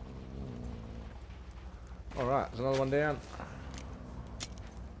 Alright, there's another one down.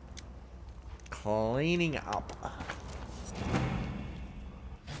 Cleaning up.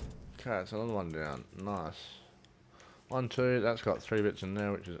 Okay, it's another one down. Nice. 1, 2, that's got 3 bits in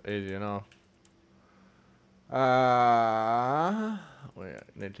there, which is easy enough. We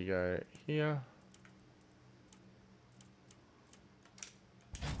need to go here.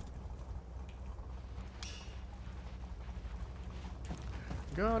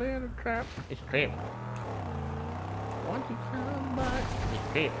 Got in a trap. It's trapped. Won't you come back?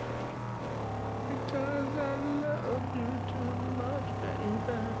 It's trapped. Because I love you too much, baby.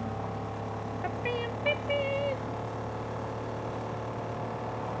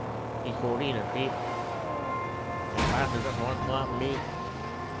 He's called in a trap. The bastard doesn't want to come out with me.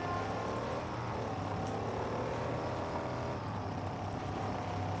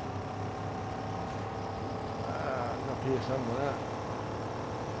 Up here somewhere.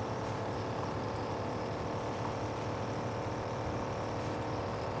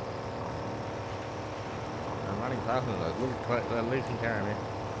 Running faster than those little quick, they're losing carry me.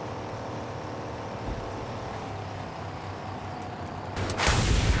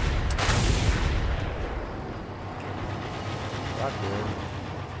 Fuck you.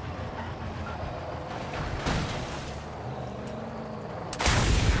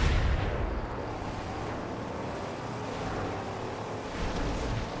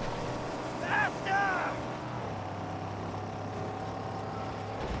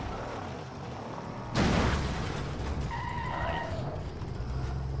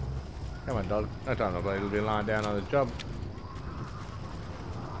 Come on, dog. No time to play. It'll be lying down on the job.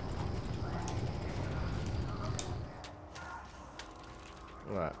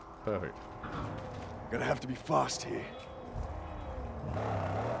 Right, perfect. Gonna have to be fast here.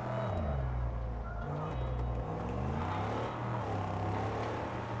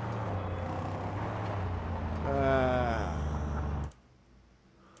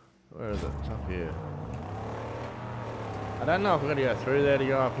 Where is it? It's up here. I don't know if we're gonna go through there to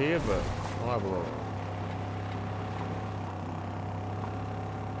go up here, but I'll have a look.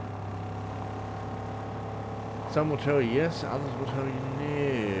 Some will tell you yes, others will tell you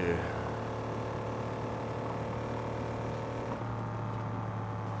no.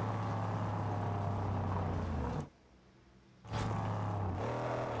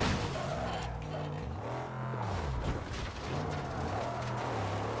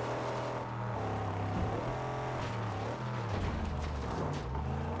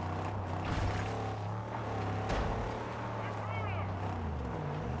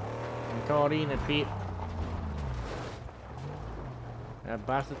 caught in a trip. That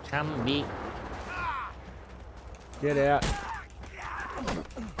bastard coming me. Get out.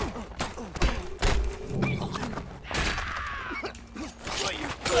 What you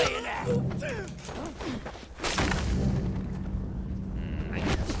playing at?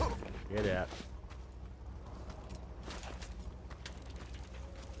 Get out.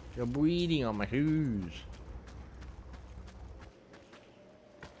 You're bleeding on my shoes.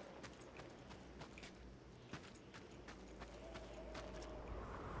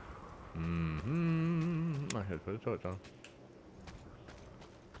 I should put a torch on.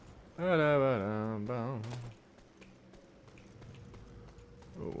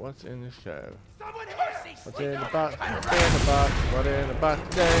 Ooh, what's in this cave? What's in the box? What's in the box? What in the box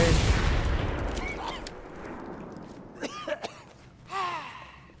today?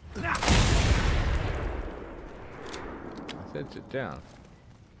 I said sit down.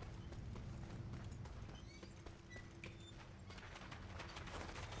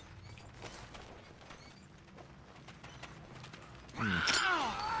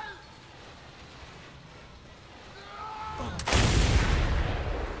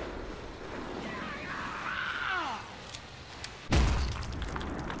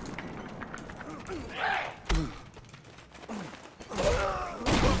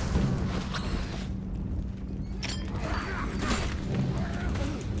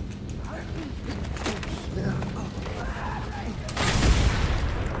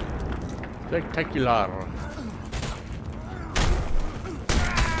 Spectacular.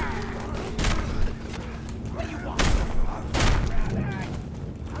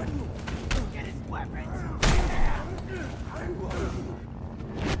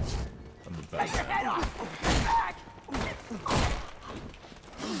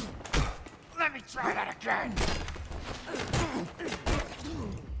 Let me try that again.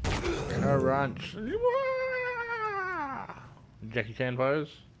 Crunch. Jackie Chan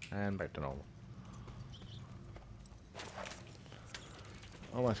pose. And back to normal.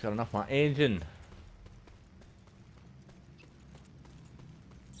 Almost got enough my engine.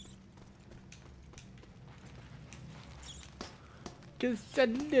 Cause I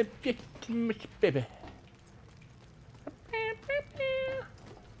love you too much, baby.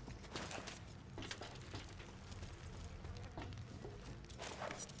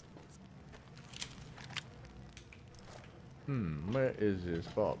 Where is this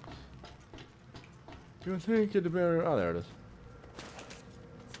box? You would think it'd be around, oh, there it is.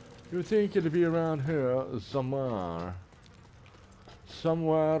 You would think it'd be around here somewhere.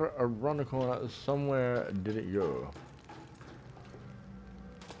 Somewhere around the corner, somewhere did it go?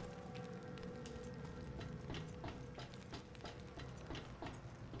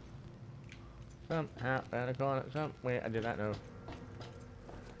 Somehow around the corner, somewhere, I did not know.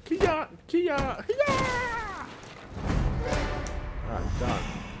 Kia! Kia! Kia! Alright, done.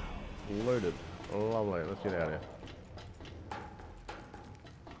 Loaded. Lovely, let's get out of here.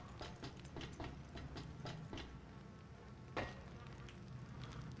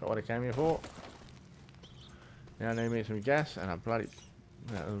 Got what I came here for. Now I need me some gas and a bloody...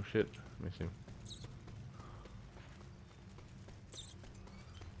 oh shit, missing.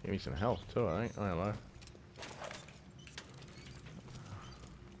 Give me some health too, I think. I don't know.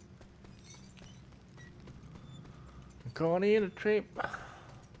 Caught in a trip.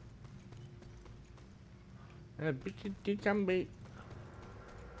 A bitch did come beat.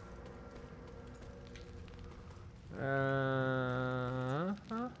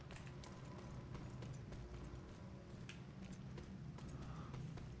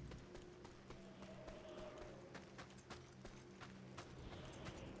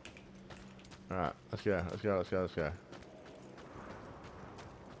 Alright, let's go, let's go, let's go, let's go.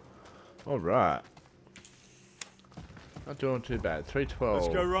 Alright. Not doing too bad. 312.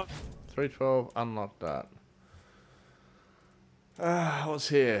 Let's go, Rob. 312, unlock that. What's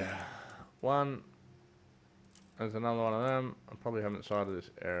here? One. There's another one of them. I probably haven't sighted this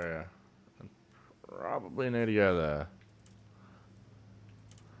area. I probably need to go there.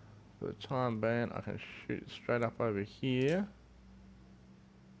 For the time being, I can shoot straight up over here.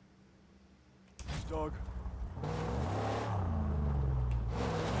 Dog.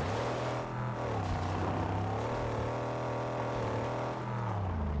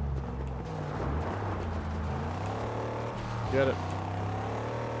 Get it.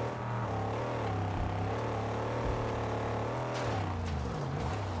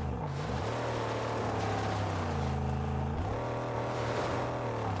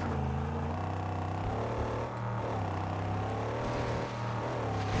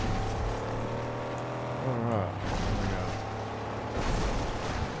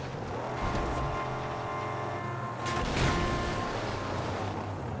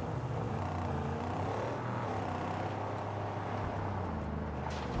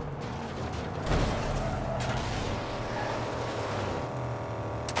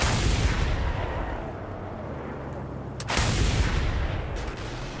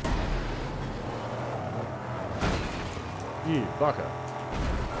 you, fucker.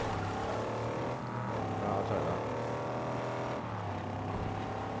 No, I'll take that.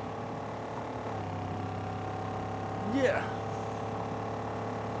 Yeah.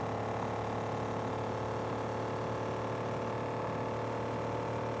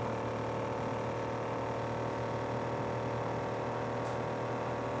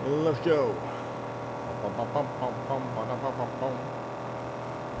 Let's go.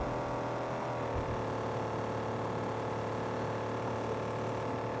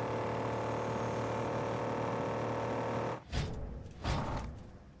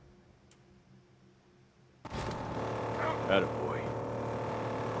 Attaboy.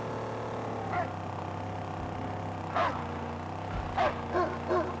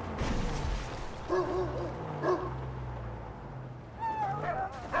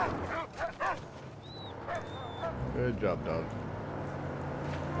 Good job, dog.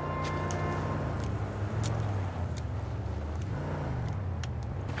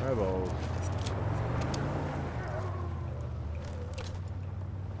 Eyeballs.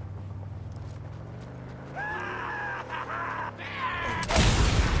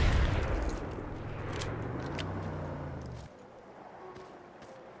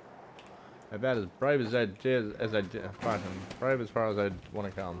 About as brave as I did, fucking brave as far as I want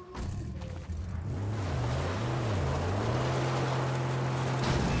to come.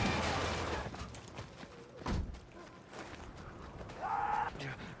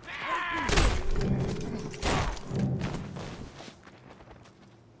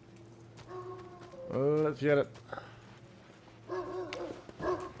 Let's get it.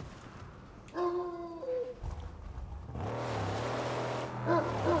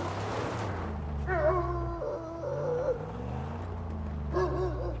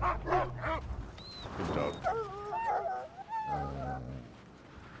 Good dog.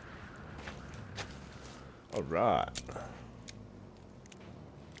 All right.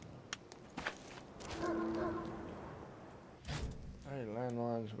 Hey,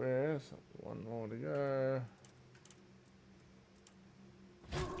 landmines, where's one more to go?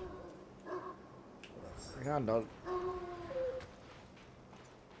 Hang on, dog.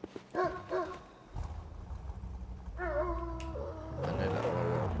 I need that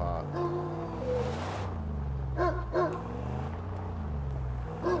lower part.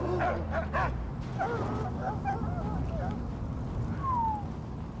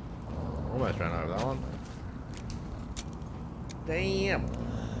 Almost ran over that one. Damn.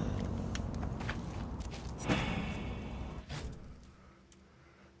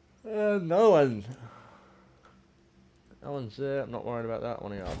 No one. No one's there. I'm not worried about that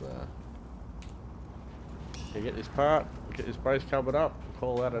one out there. Okay, get this part, get this base covered up,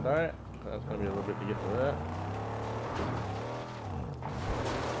 call that a day. That's going to be a little bit to get to that.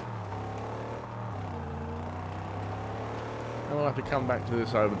 And we'll have to come back to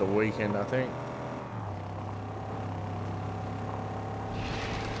this over the weekend, I think.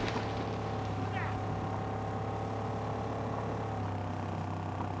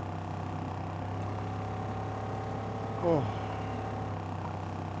 Oh.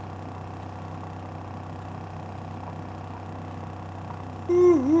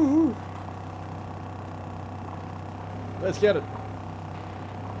 Let's get it.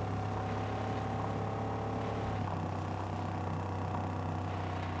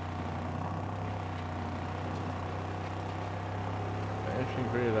 Finishing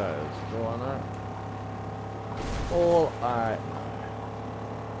creators. Still on that. All I.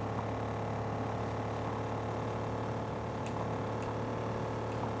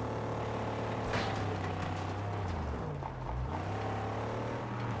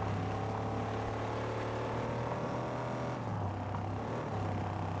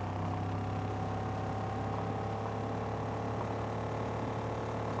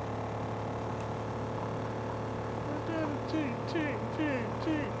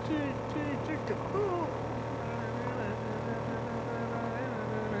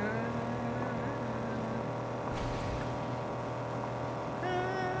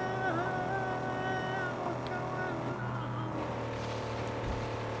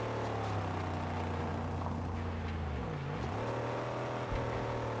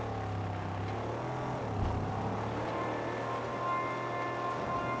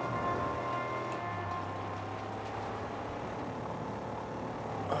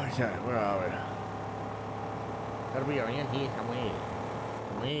 Okay, where are we? Gotta be around here somewhere.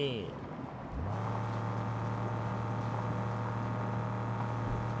 Somewhere.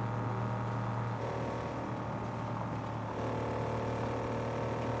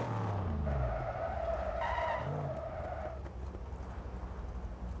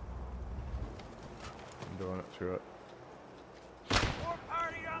 I'm doing it through it.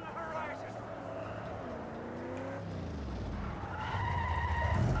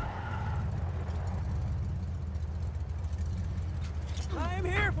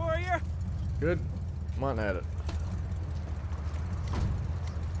 Good. Might add it.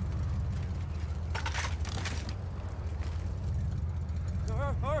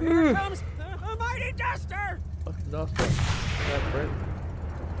 Oh, here comes a mighty duster! Fucking duster. That's great.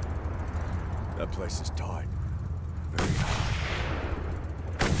 That place is tight. Very high.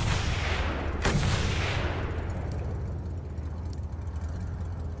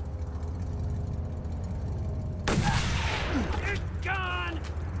 It's gone!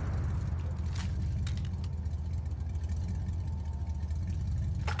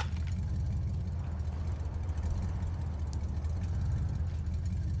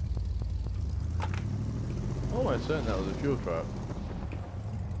 Almost certain that was a fuel truck.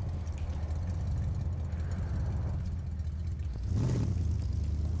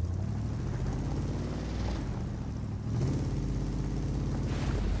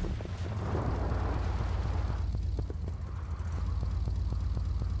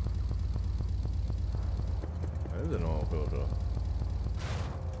 There's an oil filter.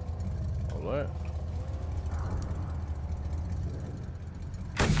 Alright.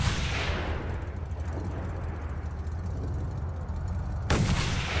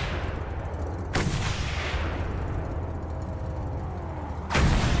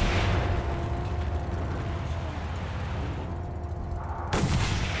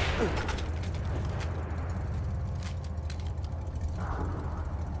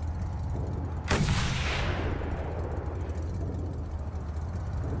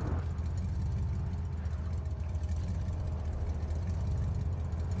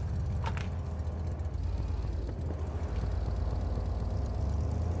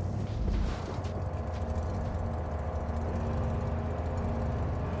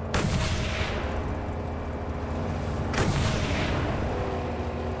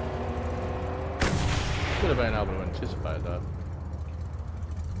 Should have been able to anticipate that.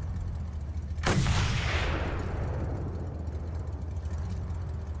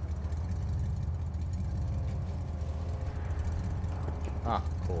 Ah,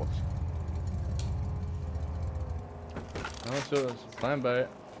 of course. Now let's do this. Plan B.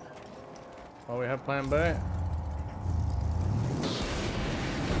 Oh, we have plan B.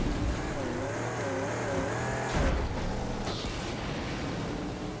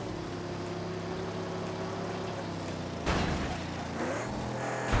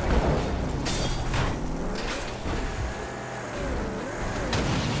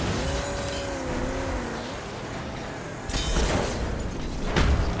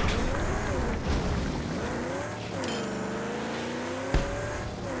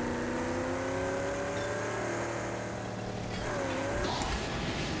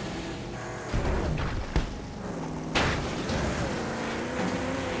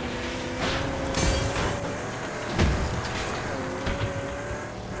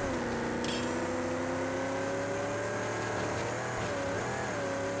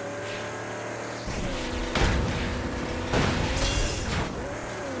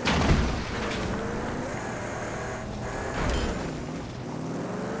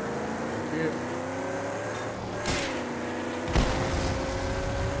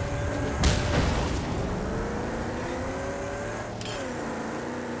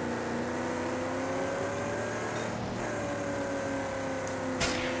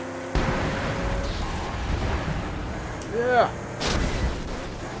 Yeah.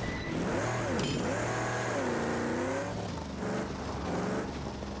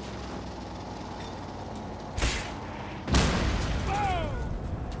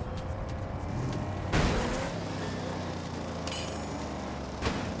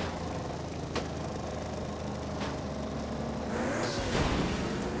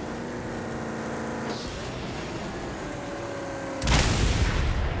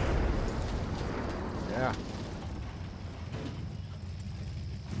 Yeah.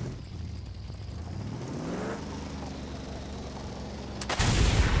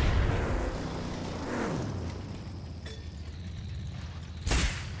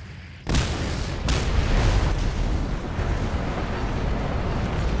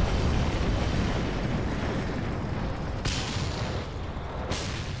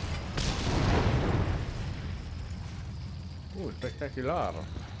 Spectacular.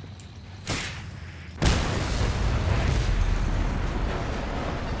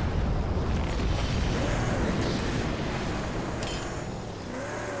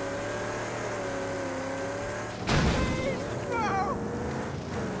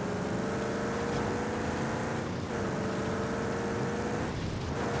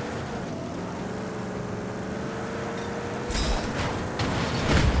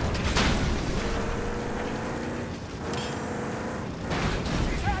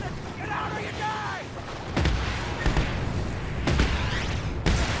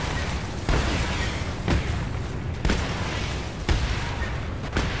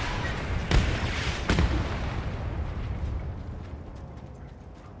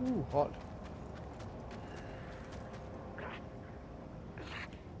 What?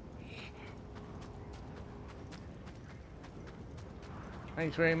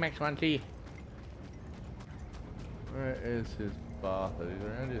 Thanks very much, Monty. Where is his bath? He's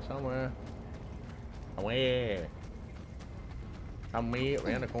around here somewhere. Where? Somewhere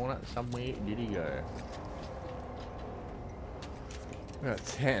around the corner. Somewhere did he go? We got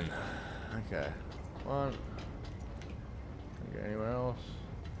 10. Okay. One. Can't go anywhere else.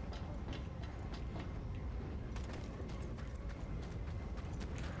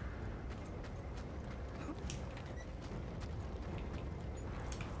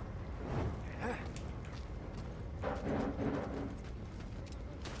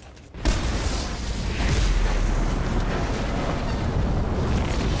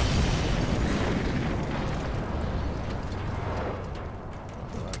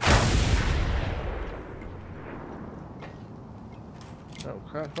 Oh,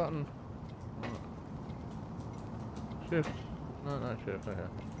 crash button. Shift. No, shift. Okay.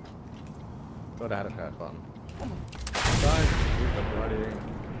 Thought I had a crash button. Don't use the bloody thing.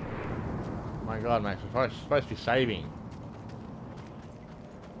 My god, Max, we're supposed to be saving.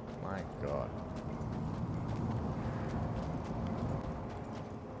 My god.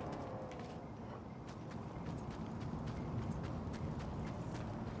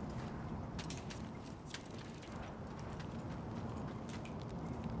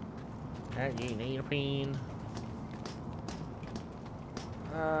 You need a pin.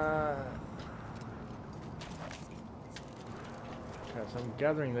 Okay, so I'm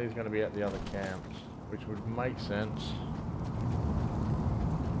gathering these are going to be at the other camps, which would make sense.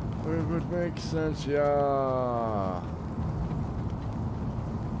 It would make sense, yeah.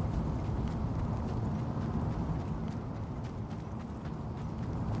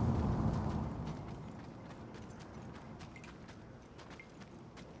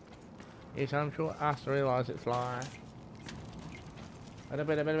 Yes, I'm sure I realise it's fly.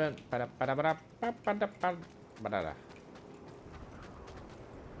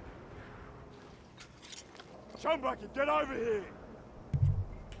 Chumbucket, get over here!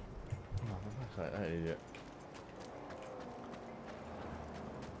 Oh, for fuck's sake, that idiot.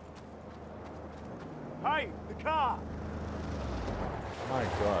 Hey, the car! My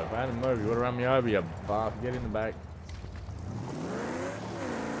god, if I hadn't moved, you would have run me over, you bastard. Get in the back.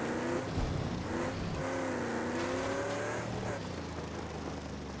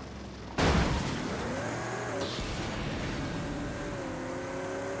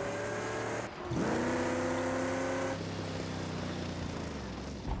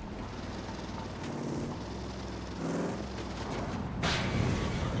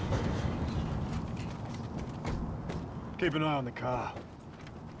 Keep an eye on the car.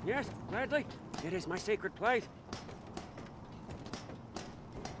 Yes, gladly. It is my sacred place.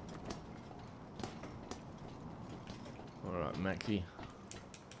 Alright, Maxie.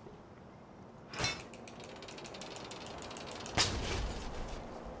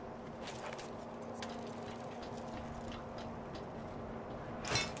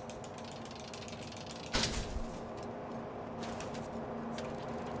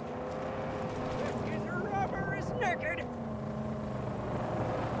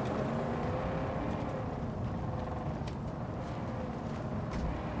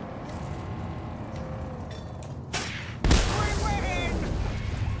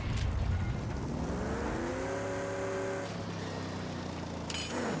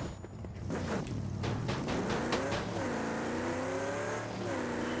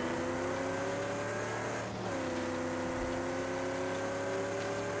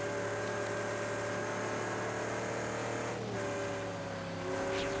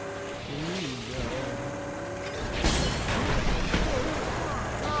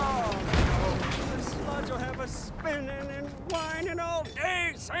 Spinning and whining all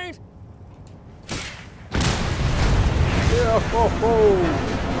day, Saint! Yeah, ho, ho.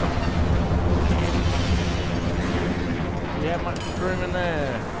 You have much room in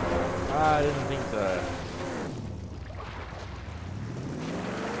there? I didn't think so.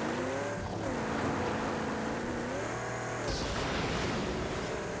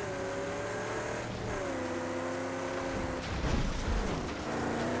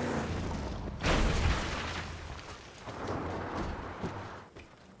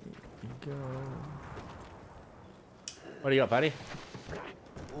 What do you got, buddy?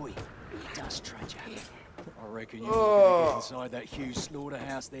 Boy, dust treasure. I reckon you're gonna get inside that huge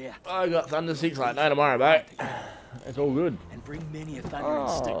slaughterhouse there. I got Thunder 6 like no tomorrow, mate. It's all good. And bring many a thundering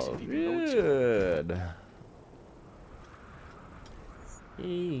sticks if you can launch it. Good. Here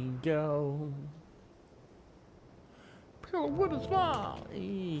you go. Kill him with a smile. There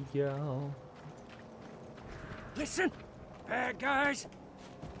you go. Listen, bad guys.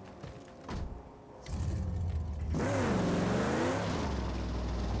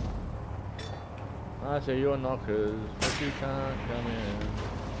 I say you're knockers, but you can't come in.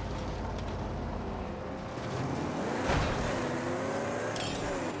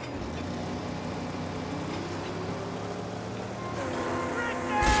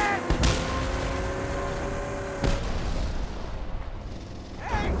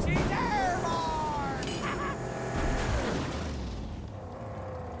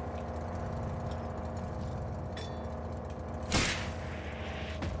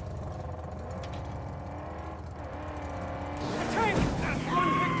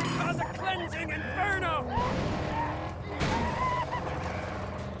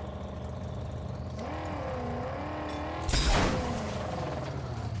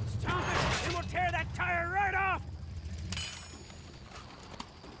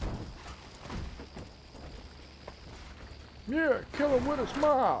 Yeah, kill him with a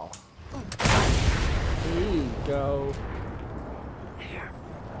smile. There you go.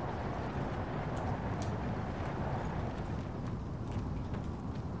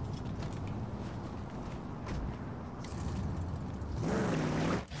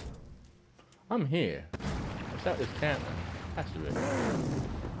 I'm here. Is that this camera? Has to be.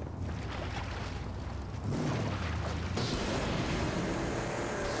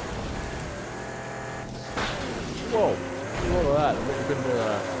 Whoa. Look at that, what we can do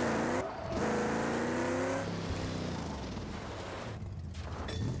that.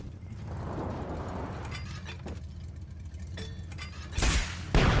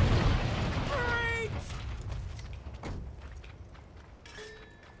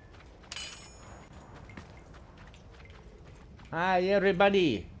 Hi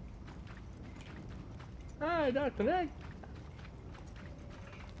everybody. Hi Dr. Egg.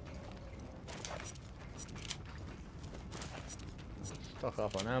 Stock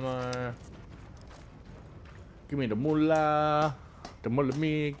up on ammo. Give me the mullah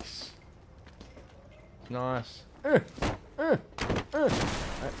mix. Nice. That's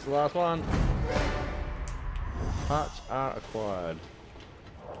the last one. Parts are acquired.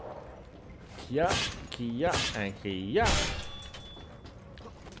 Kia, Kia, and Kia.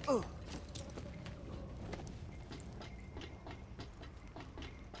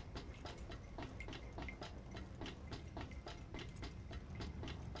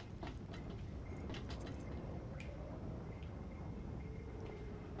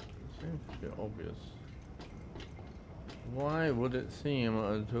 Seems too obvious. Why would it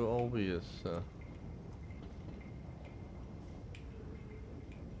seem too obvious? I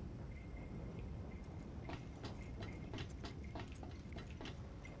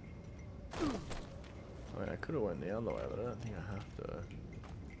mean, I could have went the other way, but I don't think I have to.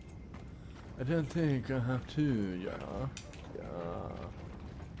 I don't think I have to, yeah. Yeah.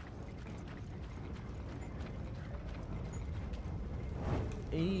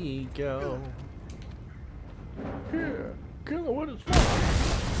 Ego. Here, kill it with a sword.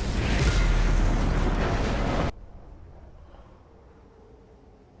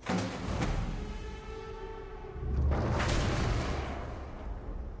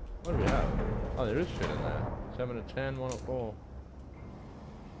 What do we have? Oh, there is shit in there. 7 to 10, 1 to 4.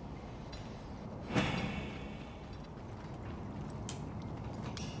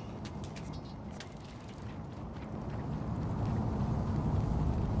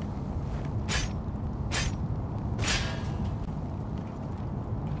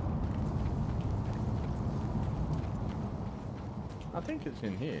 I think it's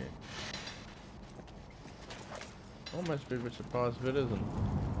in here. Almost be a bit surprised if it isn't.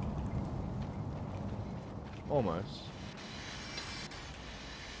 Almost.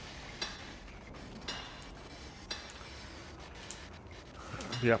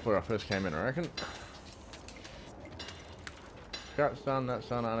 Be up where I first came in, I reckon. Scrat's done, that's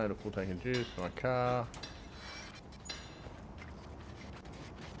done. I need a full tank of juice for my car.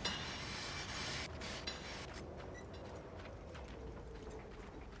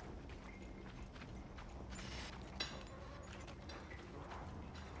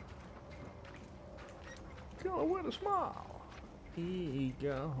 Go with a smile. Here you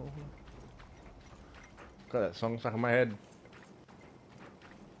go. Got that song stuck in my head.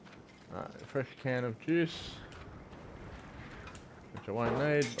 Alright, fresh can of juice. Which I won't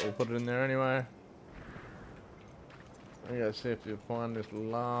need, but we'll put it in there anyway. I gotta see if you find this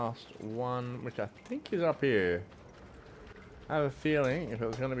last one, which I think is up here. I have a feeling if it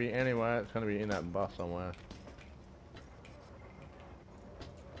was gonna be anywhere, it's gonna be in that bus somewhere.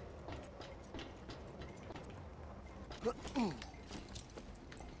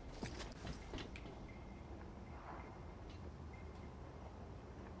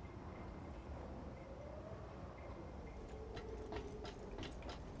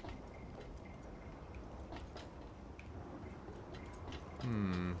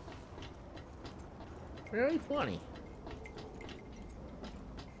 Very funny.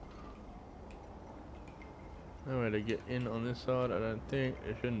 Nowhere to get in on this side, I don't think.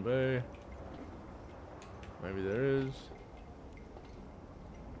 There shouldn't be. Maybe there is.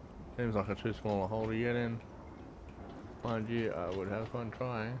 Seems like a too small a hole to get in. Mind you, I would have fun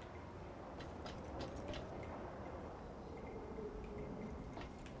trying.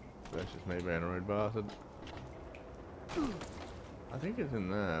 That's just me being a rude bastard. I think it's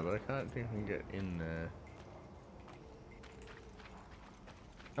in there, but I can't think I can get in there.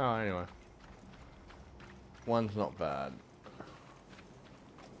 Oh, anyway. One's not bad.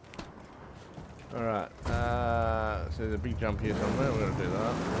 Alright, so there's a big jump here somewhere, we're gonna do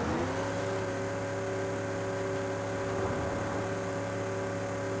that.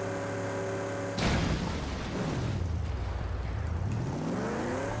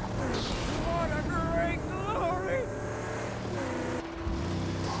 What a great glory!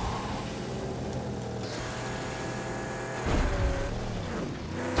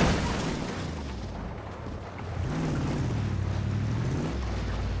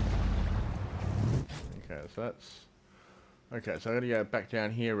 Okay, so that's... Okay, so I gotta go back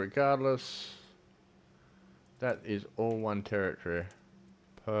down here regardless. That is all one territory.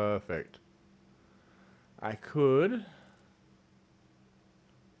 Perfect. I could...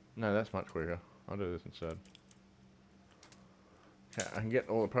 No, that's much quicker. I'll do this instead. Okay, I can get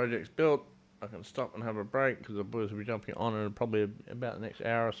all the projects built. I can stop and have a break because the boys will be jumping on in probably about the next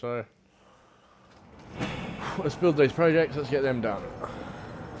hour or so. Let's build these projects, let's get them done.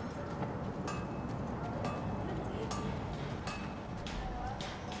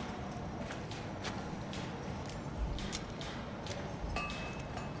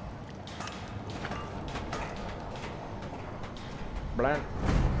 Blank.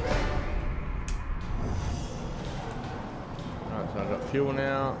 Right, so I've got fuel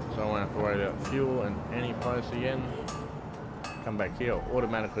now, so I won't have to worry about fuel in any place again. Come back here,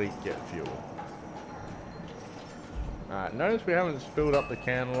 automatically get fuel. Notice we haven't filled up the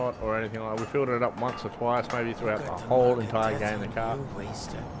can a lot or anything like that. We filled it up once or twice, maybe throughout the whole entire game of the car.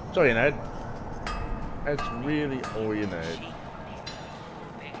 That's all you need. That's really all you need.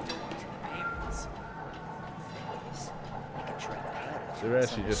 The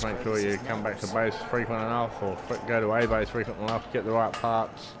rest, you just make sure you come back to base frequent enough, or go to A base frequent enough, get the right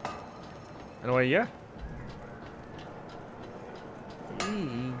parts, and away you go. Here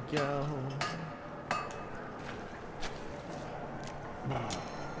you go.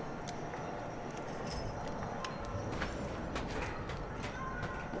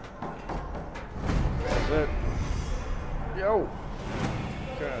 That's it. Yo!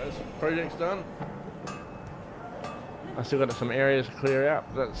 Okay, this project's done. I still got some areas to clear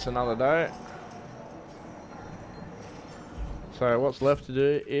out, but that's another day. So what's left to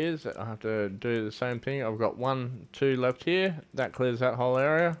do is I have to do the same thing. I've got 1, 2 left here. That clears that whole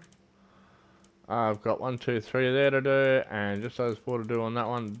area. I've got 1, 2, 3 there to do, and just those 4 to do on that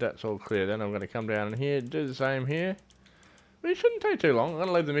one. That's all clear. Then I'm going to come down in here, do the same here. But it shouldn't take too long. I'm going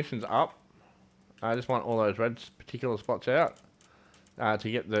to leave the missions up. I just want all those red particular spots out to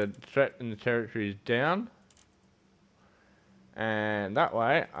get the threat in the territories down. And that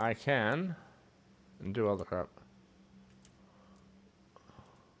way I can do other crap.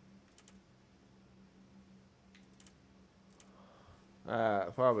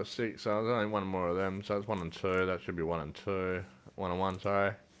 Five or six, so there's only one more of them, so it's 1 and 2, that should be 1 and 2, 1 and 1,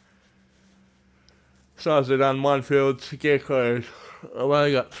 sorry. So as they've done minefields, geckos, I've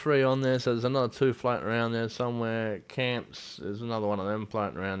only got 3 on there, so there's another 2 floating around there somewhere. Camps, there's another one of them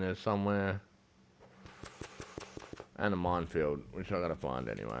floating around there somewhere. And a minefield, which I gotta find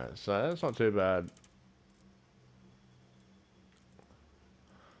anyway. So that's not too bad.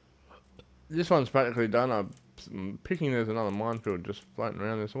 This one's practically done. I'm picking there's another minefield just floating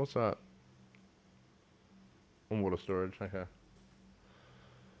around there. So what's that? Water storage, okay.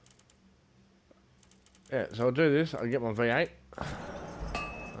 Yeah, so I'll do this. I'll get my V8.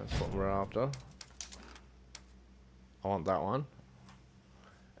 That's what we're after. I want that one.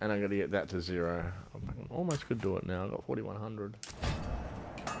 And I gotta get that to 0. I almost could do it now. I've got 4100.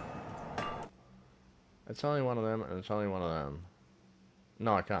 It's only one of them, and it's only one of them.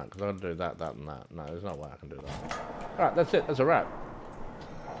 No, I can't, because I gotta do that, that, and that. No, there's no way I can do that. Alright, that's it. That's a wrap.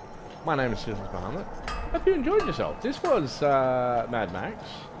 My name is Citizens Bahamut. Hope you enjoyed yourself. This was Mad Max.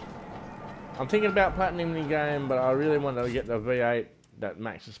 I'm thinking about platinum the game, but I really wanted to get the V8 that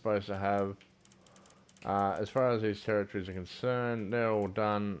Max is supposed to have. As far as these territories are concerned, they're all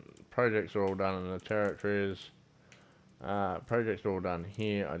done. Projects are all done in the territories. Projects are all done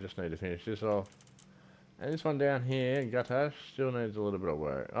here. I just need to finish this off. And this one down here, Gatash, still needs a little bit of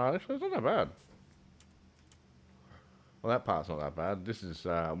work. Oh, actually, it's not that bad. Well, that part's not that bad. This is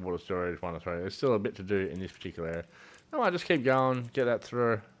water storage 1 of 3. There's still a bit to do in this particular area. I might just keep going, get that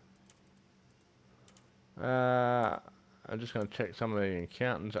through. I'm just going to check some of the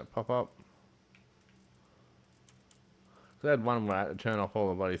encounters that pop up. So I had one where I had to turn off all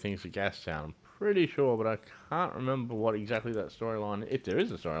the bloody things to gas town. I'm pretty sure, but I can't remember what exactly that storyline, if there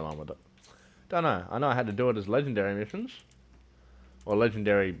is a storyline with it. Don't know. I know I had to do it as legendary missions. Or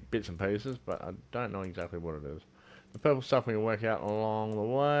legendary bits and pieces, but I don't know exactly what it is. The purple stuff we can work out along the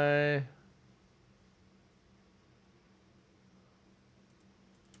way.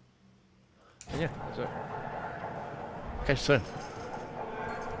 And yeah, that's it. Catch you soon.